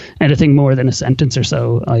anything more than a sentence or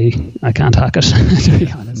so, I can't hack it, to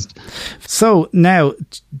be honest. So now,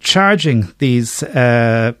 charging these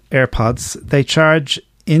AirPods, they charge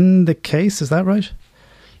in the case, is that right?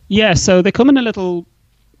 Yeah, so they come in a little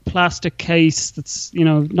plastic case that's, you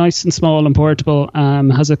know, nice and small and portable,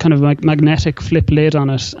 has a kind of magnetic flip lid on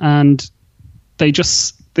it, and the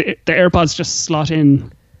AirPods just slot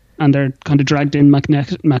in, and they're kind of dragged in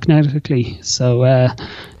magnetically. So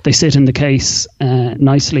they sit in the case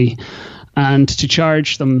nicely. And to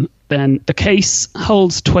charge them, then the case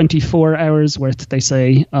holds 24 hours worth, they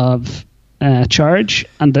say, of charge,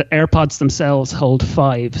 and the AirPods themselves hold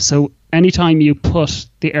 5. So anytime you put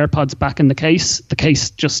the AirPods back in the case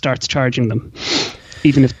just starts charging them.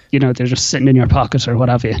 Even if, you know, they're just sitting in your pocket or what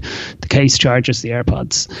have you, the case charges the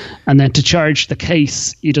AirPods. And then to charge the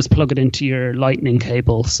case, you just plug it into your lightning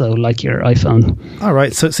cable, so like your iPhone. All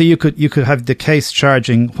right, so you could have the case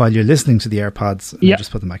charging while you're listening to the AirPods, and just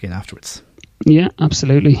put them back in afterwards. Yeah,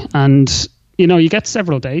 absolutely. And, you know, you get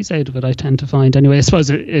several days out of it, I tend to find. Anyway, I suppose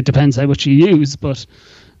it depends how much you use, but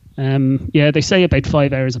they say about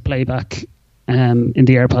 5 hours of playback in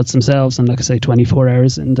the AirPods themselves, and like I say, 24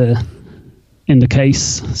 hours in the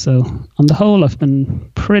case. So on the whole, I've been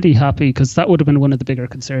pretty happy, because that would have been one of the bigger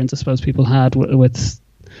concerns I suppose people had with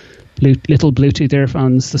little Bluetooth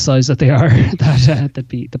earphones the size that they are, that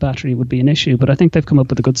the battery would be an issue. But I think they've come up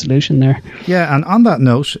with a good solution there. Yeah, and on that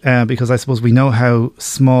note, because I suppose we know how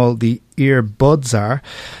small the earbuds are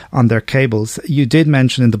on their cables, you did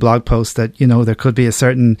mention in the blog post that, you know, there could be a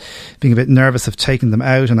certain being a bit nervous of taking them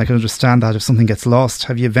out, and I can understand that if something gets lost.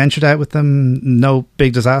 Have you ventured out with them? No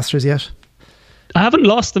big disasters yet? I haven't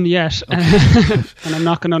lost them yet, and I'm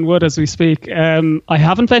knocking on wood as we speak. I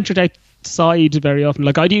haven't ventured outside very often.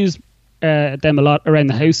 Like, I'd use them a lot around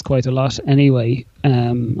the house, quite a lot anyway.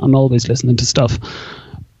 I'm always listening to stuff.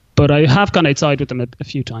 But I have gone outside with them a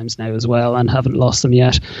few times now as well, and haven't lost them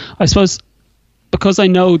yet. I suppose because I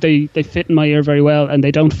know they fit in my ear very well and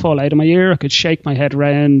they don't fall out of my ear, I could shake my head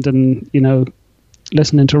around and, you know,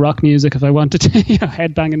 listening to rock music if I wanted to, you know,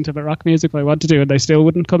 headbanging to the rock music if I wanted to, and they still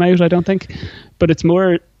wouldn't come out, I don't think. But it's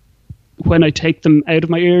more when I take them out of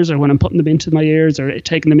my ears, or when I'm putting them into my ears, or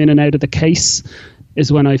taking them in and out of the case,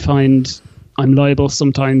 is when I find I'm liable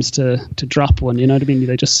sometimes to drop one, you know what I mean?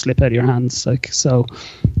 They just slip out of your hands. So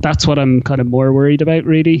that's what I'm kind of more worried about,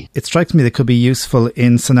 really. It strikes me that could be useful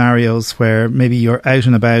in scenarios where maybe you're out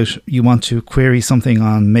and about, you want to query something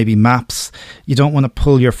on maybe maps, you don't want to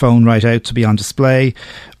pull your phone right out to be on display,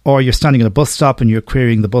 or you're standing at a bus stop and you're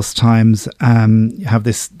querying the bus times, you have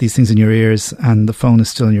these things in your ears and the phone is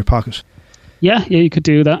still in your pocket. Yeah, you could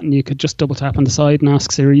do that, and you could just double tap on the side and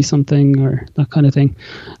ask Siri something or that kind of thing.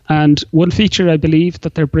 And one feature I believe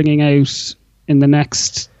that they're bringing out in the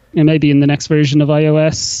next, maybe in the next version of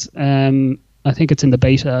iOS, I think it's in the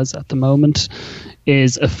betas at the moment,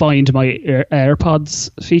 is a Find My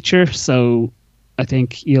AirPods feature. So I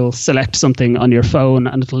think you'll select something on your phone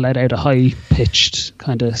and it'll let out a high-pitched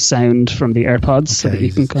kind of sound from the AirPods so that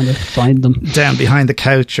you can kind of find them. Down behind the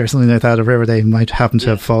couch or something like that, or wherever they might happen to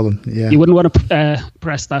have fallen. Yeah. You wouldn't want to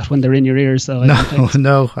press that when they're in your ears, though.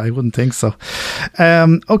 No, I wouldn't think so.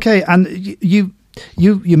 Okay, and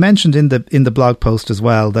you mentioned in the blog post as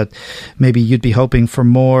well that maybe you'd be hoping for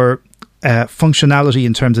more functionality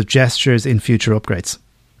in terms of gestures in future upgrades.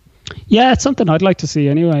 Yeah, it's something I'd like to see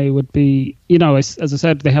anyway. Would be, as I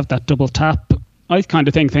said, they have that double tap. I kind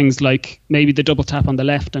of think things like maybe the double tap on the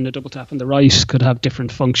left and a double tap on the right could have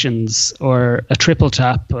different functions, or a triple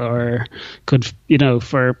tap, or could,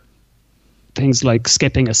 for things like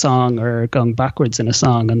skipping a song or going backwards in a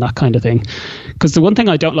song and that kind of thing. Because the one thing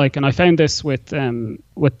I don't like, and I found this with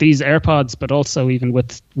these AirPods, but also even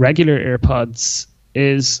with regular AirPods,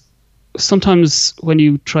 is sometimes when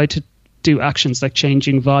you try to do actions like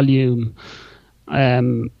changing volume,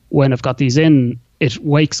 when I've got these in, it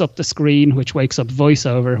wakes up the screen, which wakes up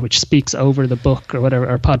VoiceOver, which speaks over the book or whatever,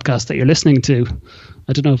 or podcast that you're listening to.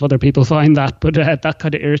 I don't know if other people find that, but that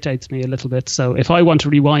kind of irritates me a little bit. So if I want to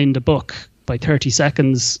rewind a book by 30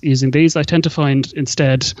 seconds using these, I tend to find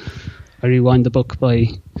instead I rewind the book by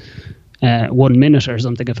 1 minute or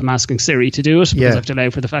something if I'm asking Siri to do it, because I have to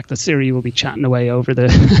allow for the fact that Siri will be chatting away over the,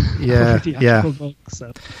 over the actual book.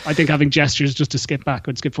 So I think having gestures just to skip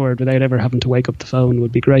backwards, skip forward without ever having to wake up the phone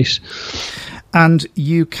would be great. And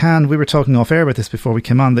we were talking off air about this before we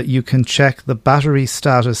came on, that you can check the battery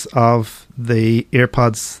status of the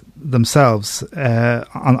AirPods themselves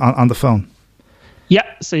on the phone. Yeah,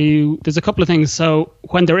 so there's a couple of things. So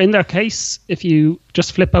when they're in their case, if you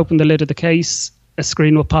just flip open the lid of the case, a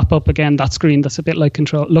screen will pop up again. That screen looks a bit like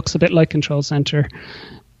Control Center.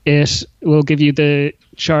 It will give you the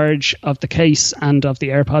charge of the case and of the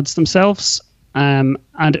AirPods themselves. And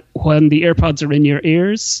when the AirPods are in your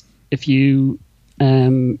ears, if you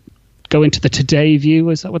go into the Today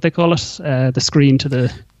view, is that what they call it? The screen to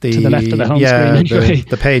the left of the home screen. Anyway.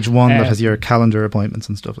 The page one that has your calendar appointments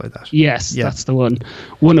and stuff like that. Yes, that's the one.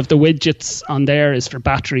 One of the widgets on there is for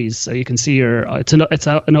batteries, so you can see it's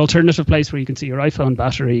an alternative place where you can see your iPhone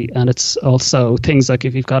battery, and it's also things like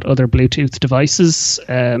if you've got other Bluetooth devices,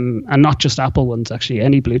 and not just Apple ones, actually,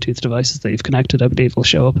 any Bluetooth devices that you've connected, I believe, will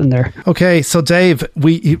show up in there. Okay, so Dave,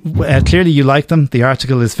 we clearly you like them. The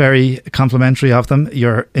article is very complimentary of them.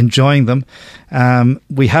 You're enjoying them.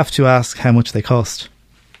 We have to ask how much they cost.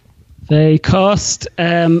 They cost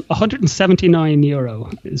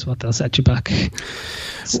 €179 is what they'll set you back.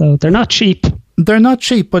 So they're not cheap. They're not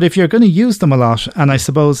cheap, but if you're going to use them a lot, and I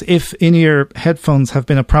suppose if in-ear headphones have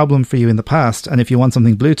been a problem for you in the past, and if you want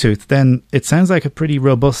something Bluetooth, then it sounds like a pretty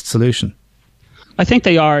robust solution. I think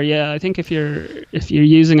they are, yeah. I think if you're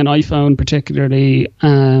using an iPhone particularly,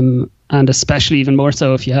 and especially even more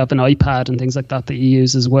so if you have an iPad and things like that you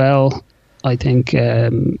use as well, I think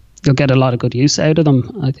you'll get a lot of good use out of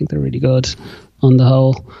them. I think they're really good on the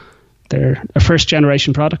whole. They're a first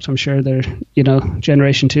generation product. I'm sure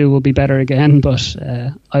generation 2 will be better again, but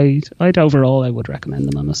I'd overall I would recommend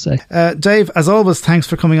them, I must say. Dave, as always, thanks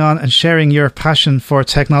for coming on and sharing your passion for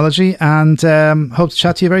technology, and hope to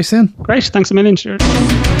chat to you very soon. Great, thanks a million, Stuart.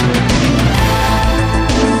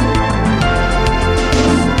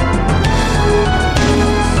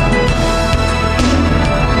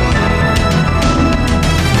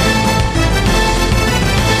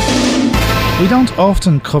 We don't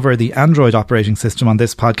often cover the Android operating system on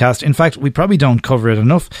this podcast. In fact, we probably don't cover it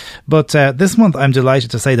enough. But this month, I'm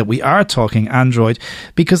delighted to say that we are talking Android,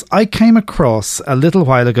 because I came across a little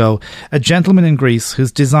while ago a gentleman in Greece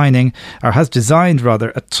who's has designed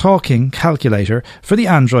a talking calculator for the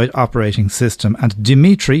Android operating system. And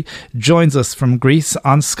Dimitri joins us from Greece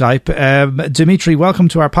on Skype. Dimitri, welcome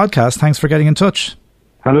to our podcast. Thanks for getting in touch.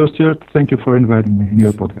 Hello, Stuart. Thank you for inviting me in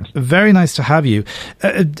your podcast. Very nice to have you.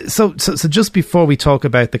 So just before we talk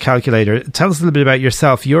about the calculator, tell us a little bit about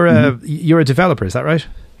yourself. You're a developer, is that right?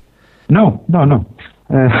 No.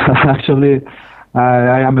 Actually,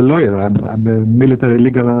 I am a lawyer. I'm a military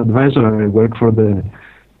legal advisor. I work for the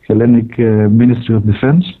Hellenic Ministry of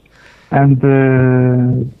Defense. And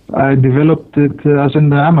I developed it as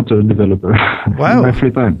an amateur developer. Wow! In my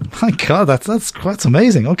free time. My God, that's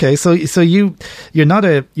amazing. Okay, so you're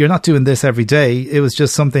not doing this every day. It was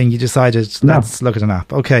just something you decided. Let's look at an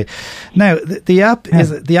app. Okay, now the app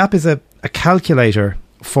is a calculator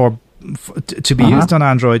to be used on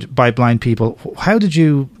Android by blind people. How did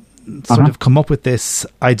you sort of come up with this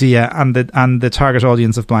idea and the target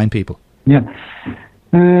audience of blind people? Yeah.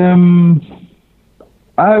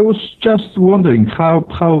 I was just wondering how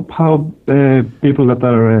people that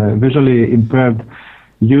are visually impaired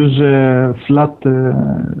use flat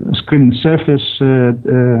screen surface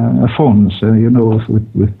phones,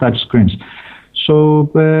 with touch screens. So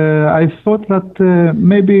I thought that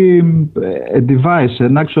maybe a device,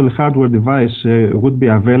 an actual hardware device, would be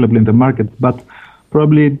available in the market, but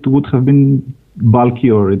probably it would have been bulky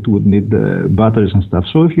or it would need batteries and stuff.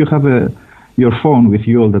 So if you have your phone with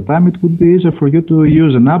you all the time, it would be easier for you to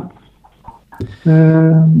use an app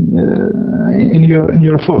in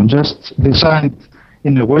your phone, just designed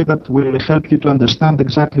in a way that will help you to understand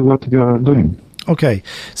exactly what you are doing. Okay,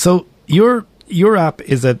 so your app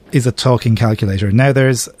is a talking calculator. Now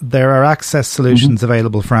there are access solutions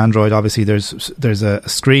available for Android. Obviously, there's a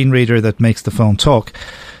screen reader that makes the phone talk.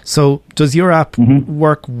 So does your app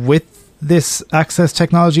work with this access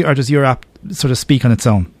technology, or does your app sort of speak on its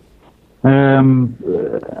own?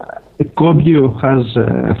 CodeView has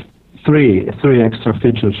three extra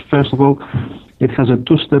features. First of all, it has a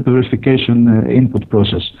two-step verification input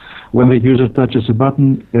process. When the user touches a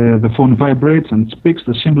button, the phone vibrates and speaks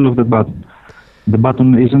the symbol of the button. The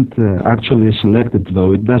button isn't actually selected,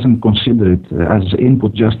 though. It doesn't consider it as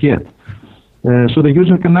input just yet. So the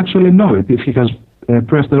user can actually know it if he has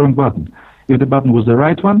pressed the wrong button. If the button was the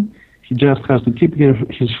right one, he just has to keep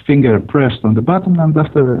his finger pressed on the button, and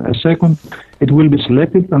after a second, it will be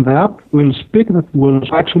selected, and the app will speak that it was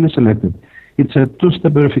actually selected. It's a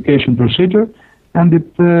two-step verification procedure, and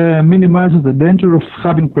it minimizes the danger of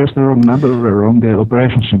having pressed the wrong number or a wrong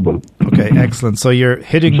operation symbol. Okay, excellent. So you're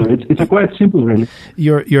hitting... So it's quite simple, really.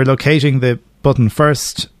 You're locating the button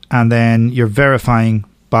first, and then you're verifying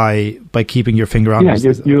by keeping your finger on it.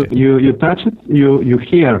 Yeah, you touch it, you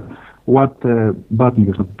hear what button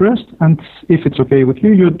you have pressed, and if it's okay with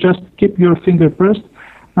you, you just keep your finger pressed,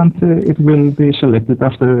 and it will be selected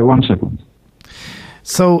after 1 second.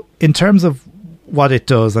 So in terms of what it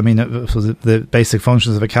does, I mean, the basic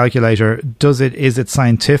functions of a calculator, is it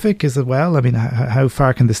scientific? Is it well? I mean, how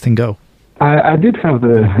far can this thing go? I did have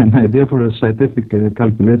an idea for a scientific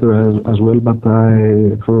calculator as well, but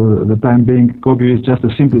for the time being, CodeView is just a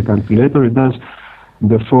simple calculator. It does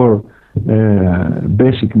the 4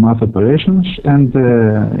 basic math operations, and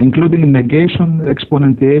including negation,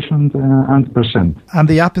 exponentiation, and percent. And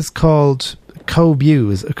the app is called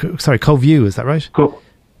CodeView. CodeView, is that right?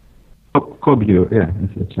 CodeView, yeah,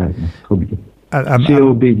 that's right. CodeView.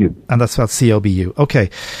 COBU. And that's spelled COBU. Okay.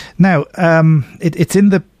 Now, it's in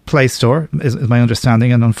the Play Store, is my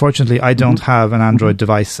understanding, and unfortunately I don't have an Android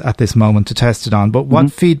device at this moment to test it on, but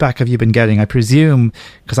what feedback have you been getting? I presume,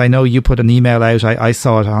 because I know you put an email out, I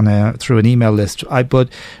saw it on through an email list, but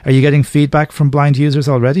are you getting feedback from blind users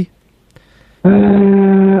already?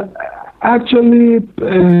 Actually,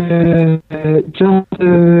 just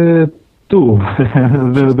 2.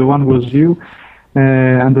 The one was you,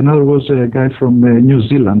 and another was a guy from New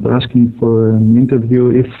Zealand asking for an interview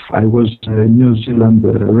if I was a New Zealand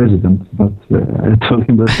resident, but I told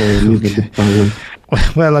him that I live a bit far away.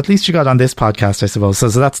 Well, at least you got on this podcast, I suppose. So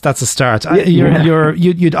that's a start.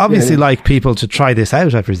 You'd obviously like people to try this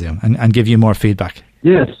out, I presume, and give you more feedback.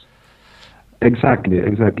 Yes, exactly.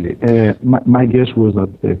 My guess was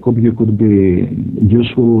that CodeView could be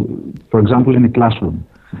useful, for example, in a classroom.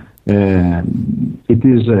 It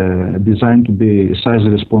is designed to be size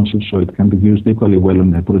responsive, so it can be used equally well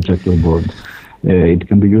on a projector board. It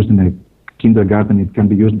can be used in a kindergarten, it can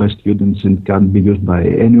be used by students, and it can be used by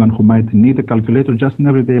anyone who might need a calculator just in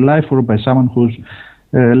everyday life, or by someone who's,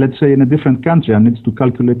 let's say, in a different country and needs to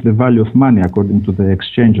calculate the value of money according to the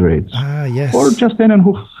exchange rates. Yes. Or just anyone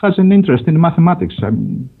who has an interest in mathematics.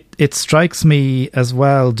 It strikes me as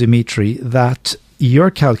well, Dimitri, that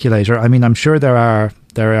your calculator, I mean, I'm sure there are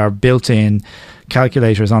built-in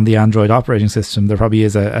calculators on the Android operating system. There probably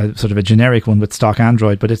is a sort of a generic one with stock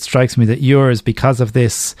Android, but it strikes me that yours, because of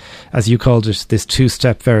this, as you called it, this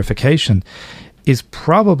two-step verification, is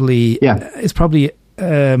probably a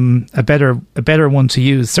better one to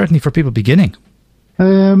use, certainly for people beginning.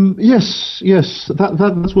 Yes,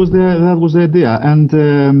 that was the idea. And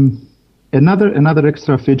another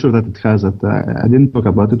extra feature that it has that I didn't talk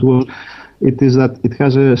about it is that it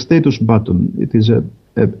has a status button. It is a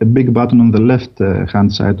big button on the left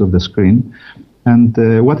hand side of the screen, and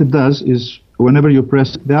what it does is whenever you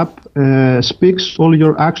press the app, speaks all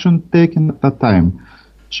your action taken at that time.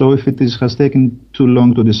 So if it has taken too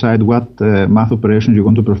long to decide what math operation you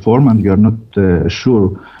want to perform and you are not sure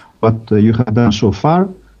what you have done so far,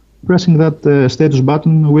 pressing that status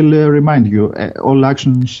button will remind you all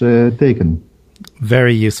actions taken.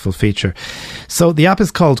 Very useful feature. So the app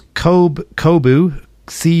is called CoBU,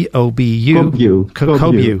 COBU, CoBU,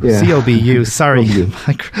 COBU, sorry,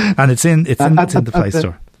 and it's in the Play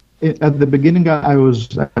Store. at the beginning, I was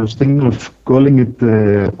thinking of calling it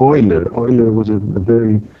Euler. Euler was a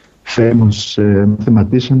very famous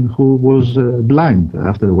mathematician who was blind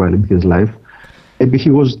after a while in his life. Maybe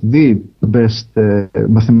he was the best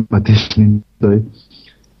mathematician in history.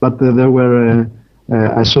 But there were,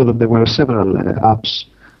 I saw that there were several apps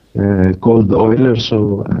called Euler,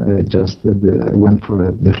 so I just went for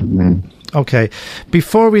a different name. Okay.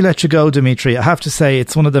 Before we let you go, Dimitri, I have to say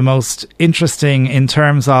it's one of the most interesting in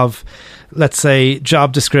terms of, let's say,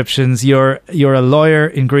 job descriptions. You're a lawyer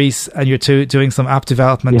in Greece and you're doing some app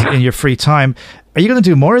development in your free time. Are you going to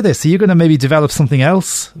do more of this? Are you going to maybe develop something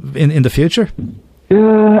else in the future?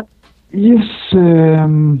 Yes.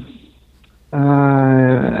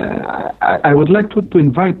 I would like to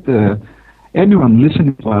invite anyone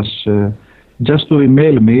listening to us just to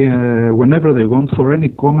email me whenever they want for any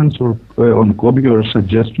comments or on Cobio or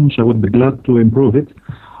suggestions. I would be glad to improve it.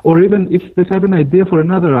 Or even if they have an idea for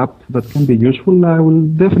another app that can be useful, I will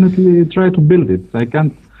definitely try to build it. I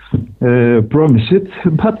can't promise it,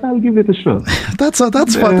 but I'll give it a shot. That's the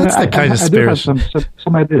kind of spirit. I do have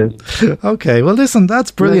some ideas. Okay, well listen,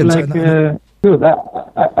 that's brilliant. Good.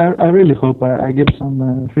 I really hope I get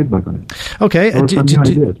some feedback on it. Okay. Do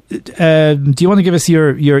you want to give us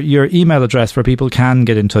your email address where people can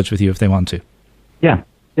get in touch with you if they want to? Yeah.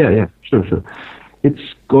 Sure. It's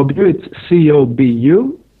Cobio. It's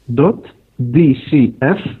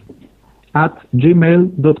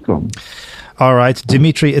cobu.dcf@gmail.com. All right,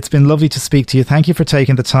 Dimitri, it's been lovely to speak to you. Thank you for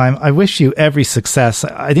taking the time. I wish you every success.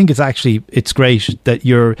 I think it's great that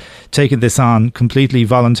you're taking this on completely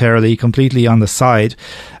voluntarily, completely on the side,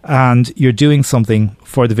 and you're doing something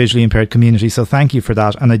for the visually impaired community. So thank you for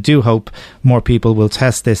that. And I do hope more people will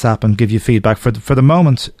test this app and give you feedback. For the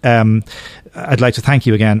moment, I'd like to thank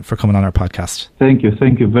you again for coming on our podcast. Thank you.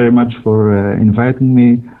 Thank you very much for inviting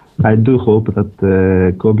me. I do hope that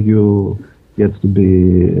Cobio gets to be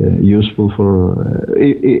useful for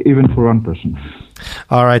even for one person.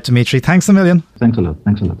 All right, Dimitri. Thanks a million. Thanks a lot.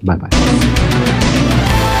 Bye-bye.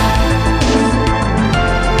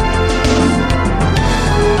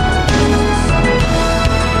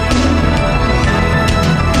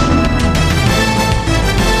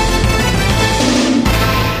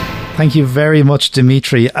 Thank you very much,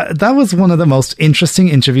 Dimitri. That was one of the most interesting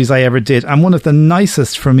interviews I ever did, and one of the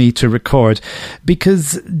nicest for me to record,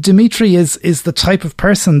 because Dimitri is the type of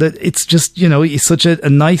person that it's just, he's such a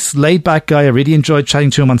nice, laid-back guy. I really enjoyed chatting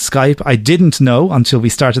to him on Skype. I didn't know until we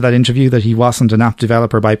started that interview that he wasn't an app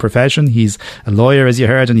developer by profession. He's a lawyer, as you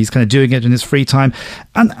heard, and he's kind of doing it in his free time.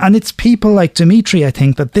 And it's people like Dimitri, I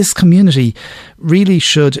think, that this community really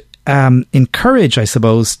should encourage, I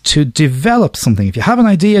suppose, to develop something. If you have an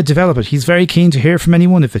idea, develop it. He's very keen to hear from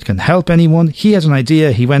anyone if it can help anyone. He had an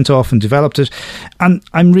idea, he went off and developed it, and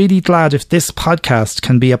I'm really glad if this podcast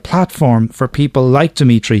can be a platform for people like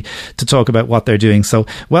Dimitri to talk about what they're doing. So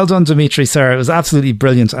well done, Dimitri, sir. It was absolutely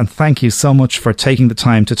brilliant, and thank you so much for taking the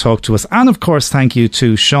time to talk to us. And of course, thank you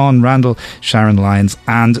to Sean Randall, Sharon Lyons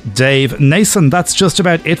and Dave Nason. That's just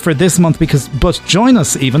about it for this month, but join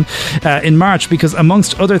us even in March, because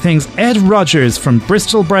amongst other things, Ed Rogers from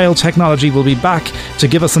Bristol Braille Technology will be back to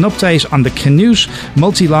give us an update on the Canute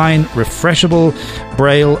multi-line refreshable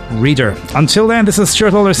Braille reader. Until then, this is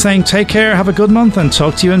Stuart Uller saying take care, have a good month, and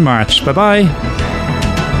talk to you in March. Bye-bye.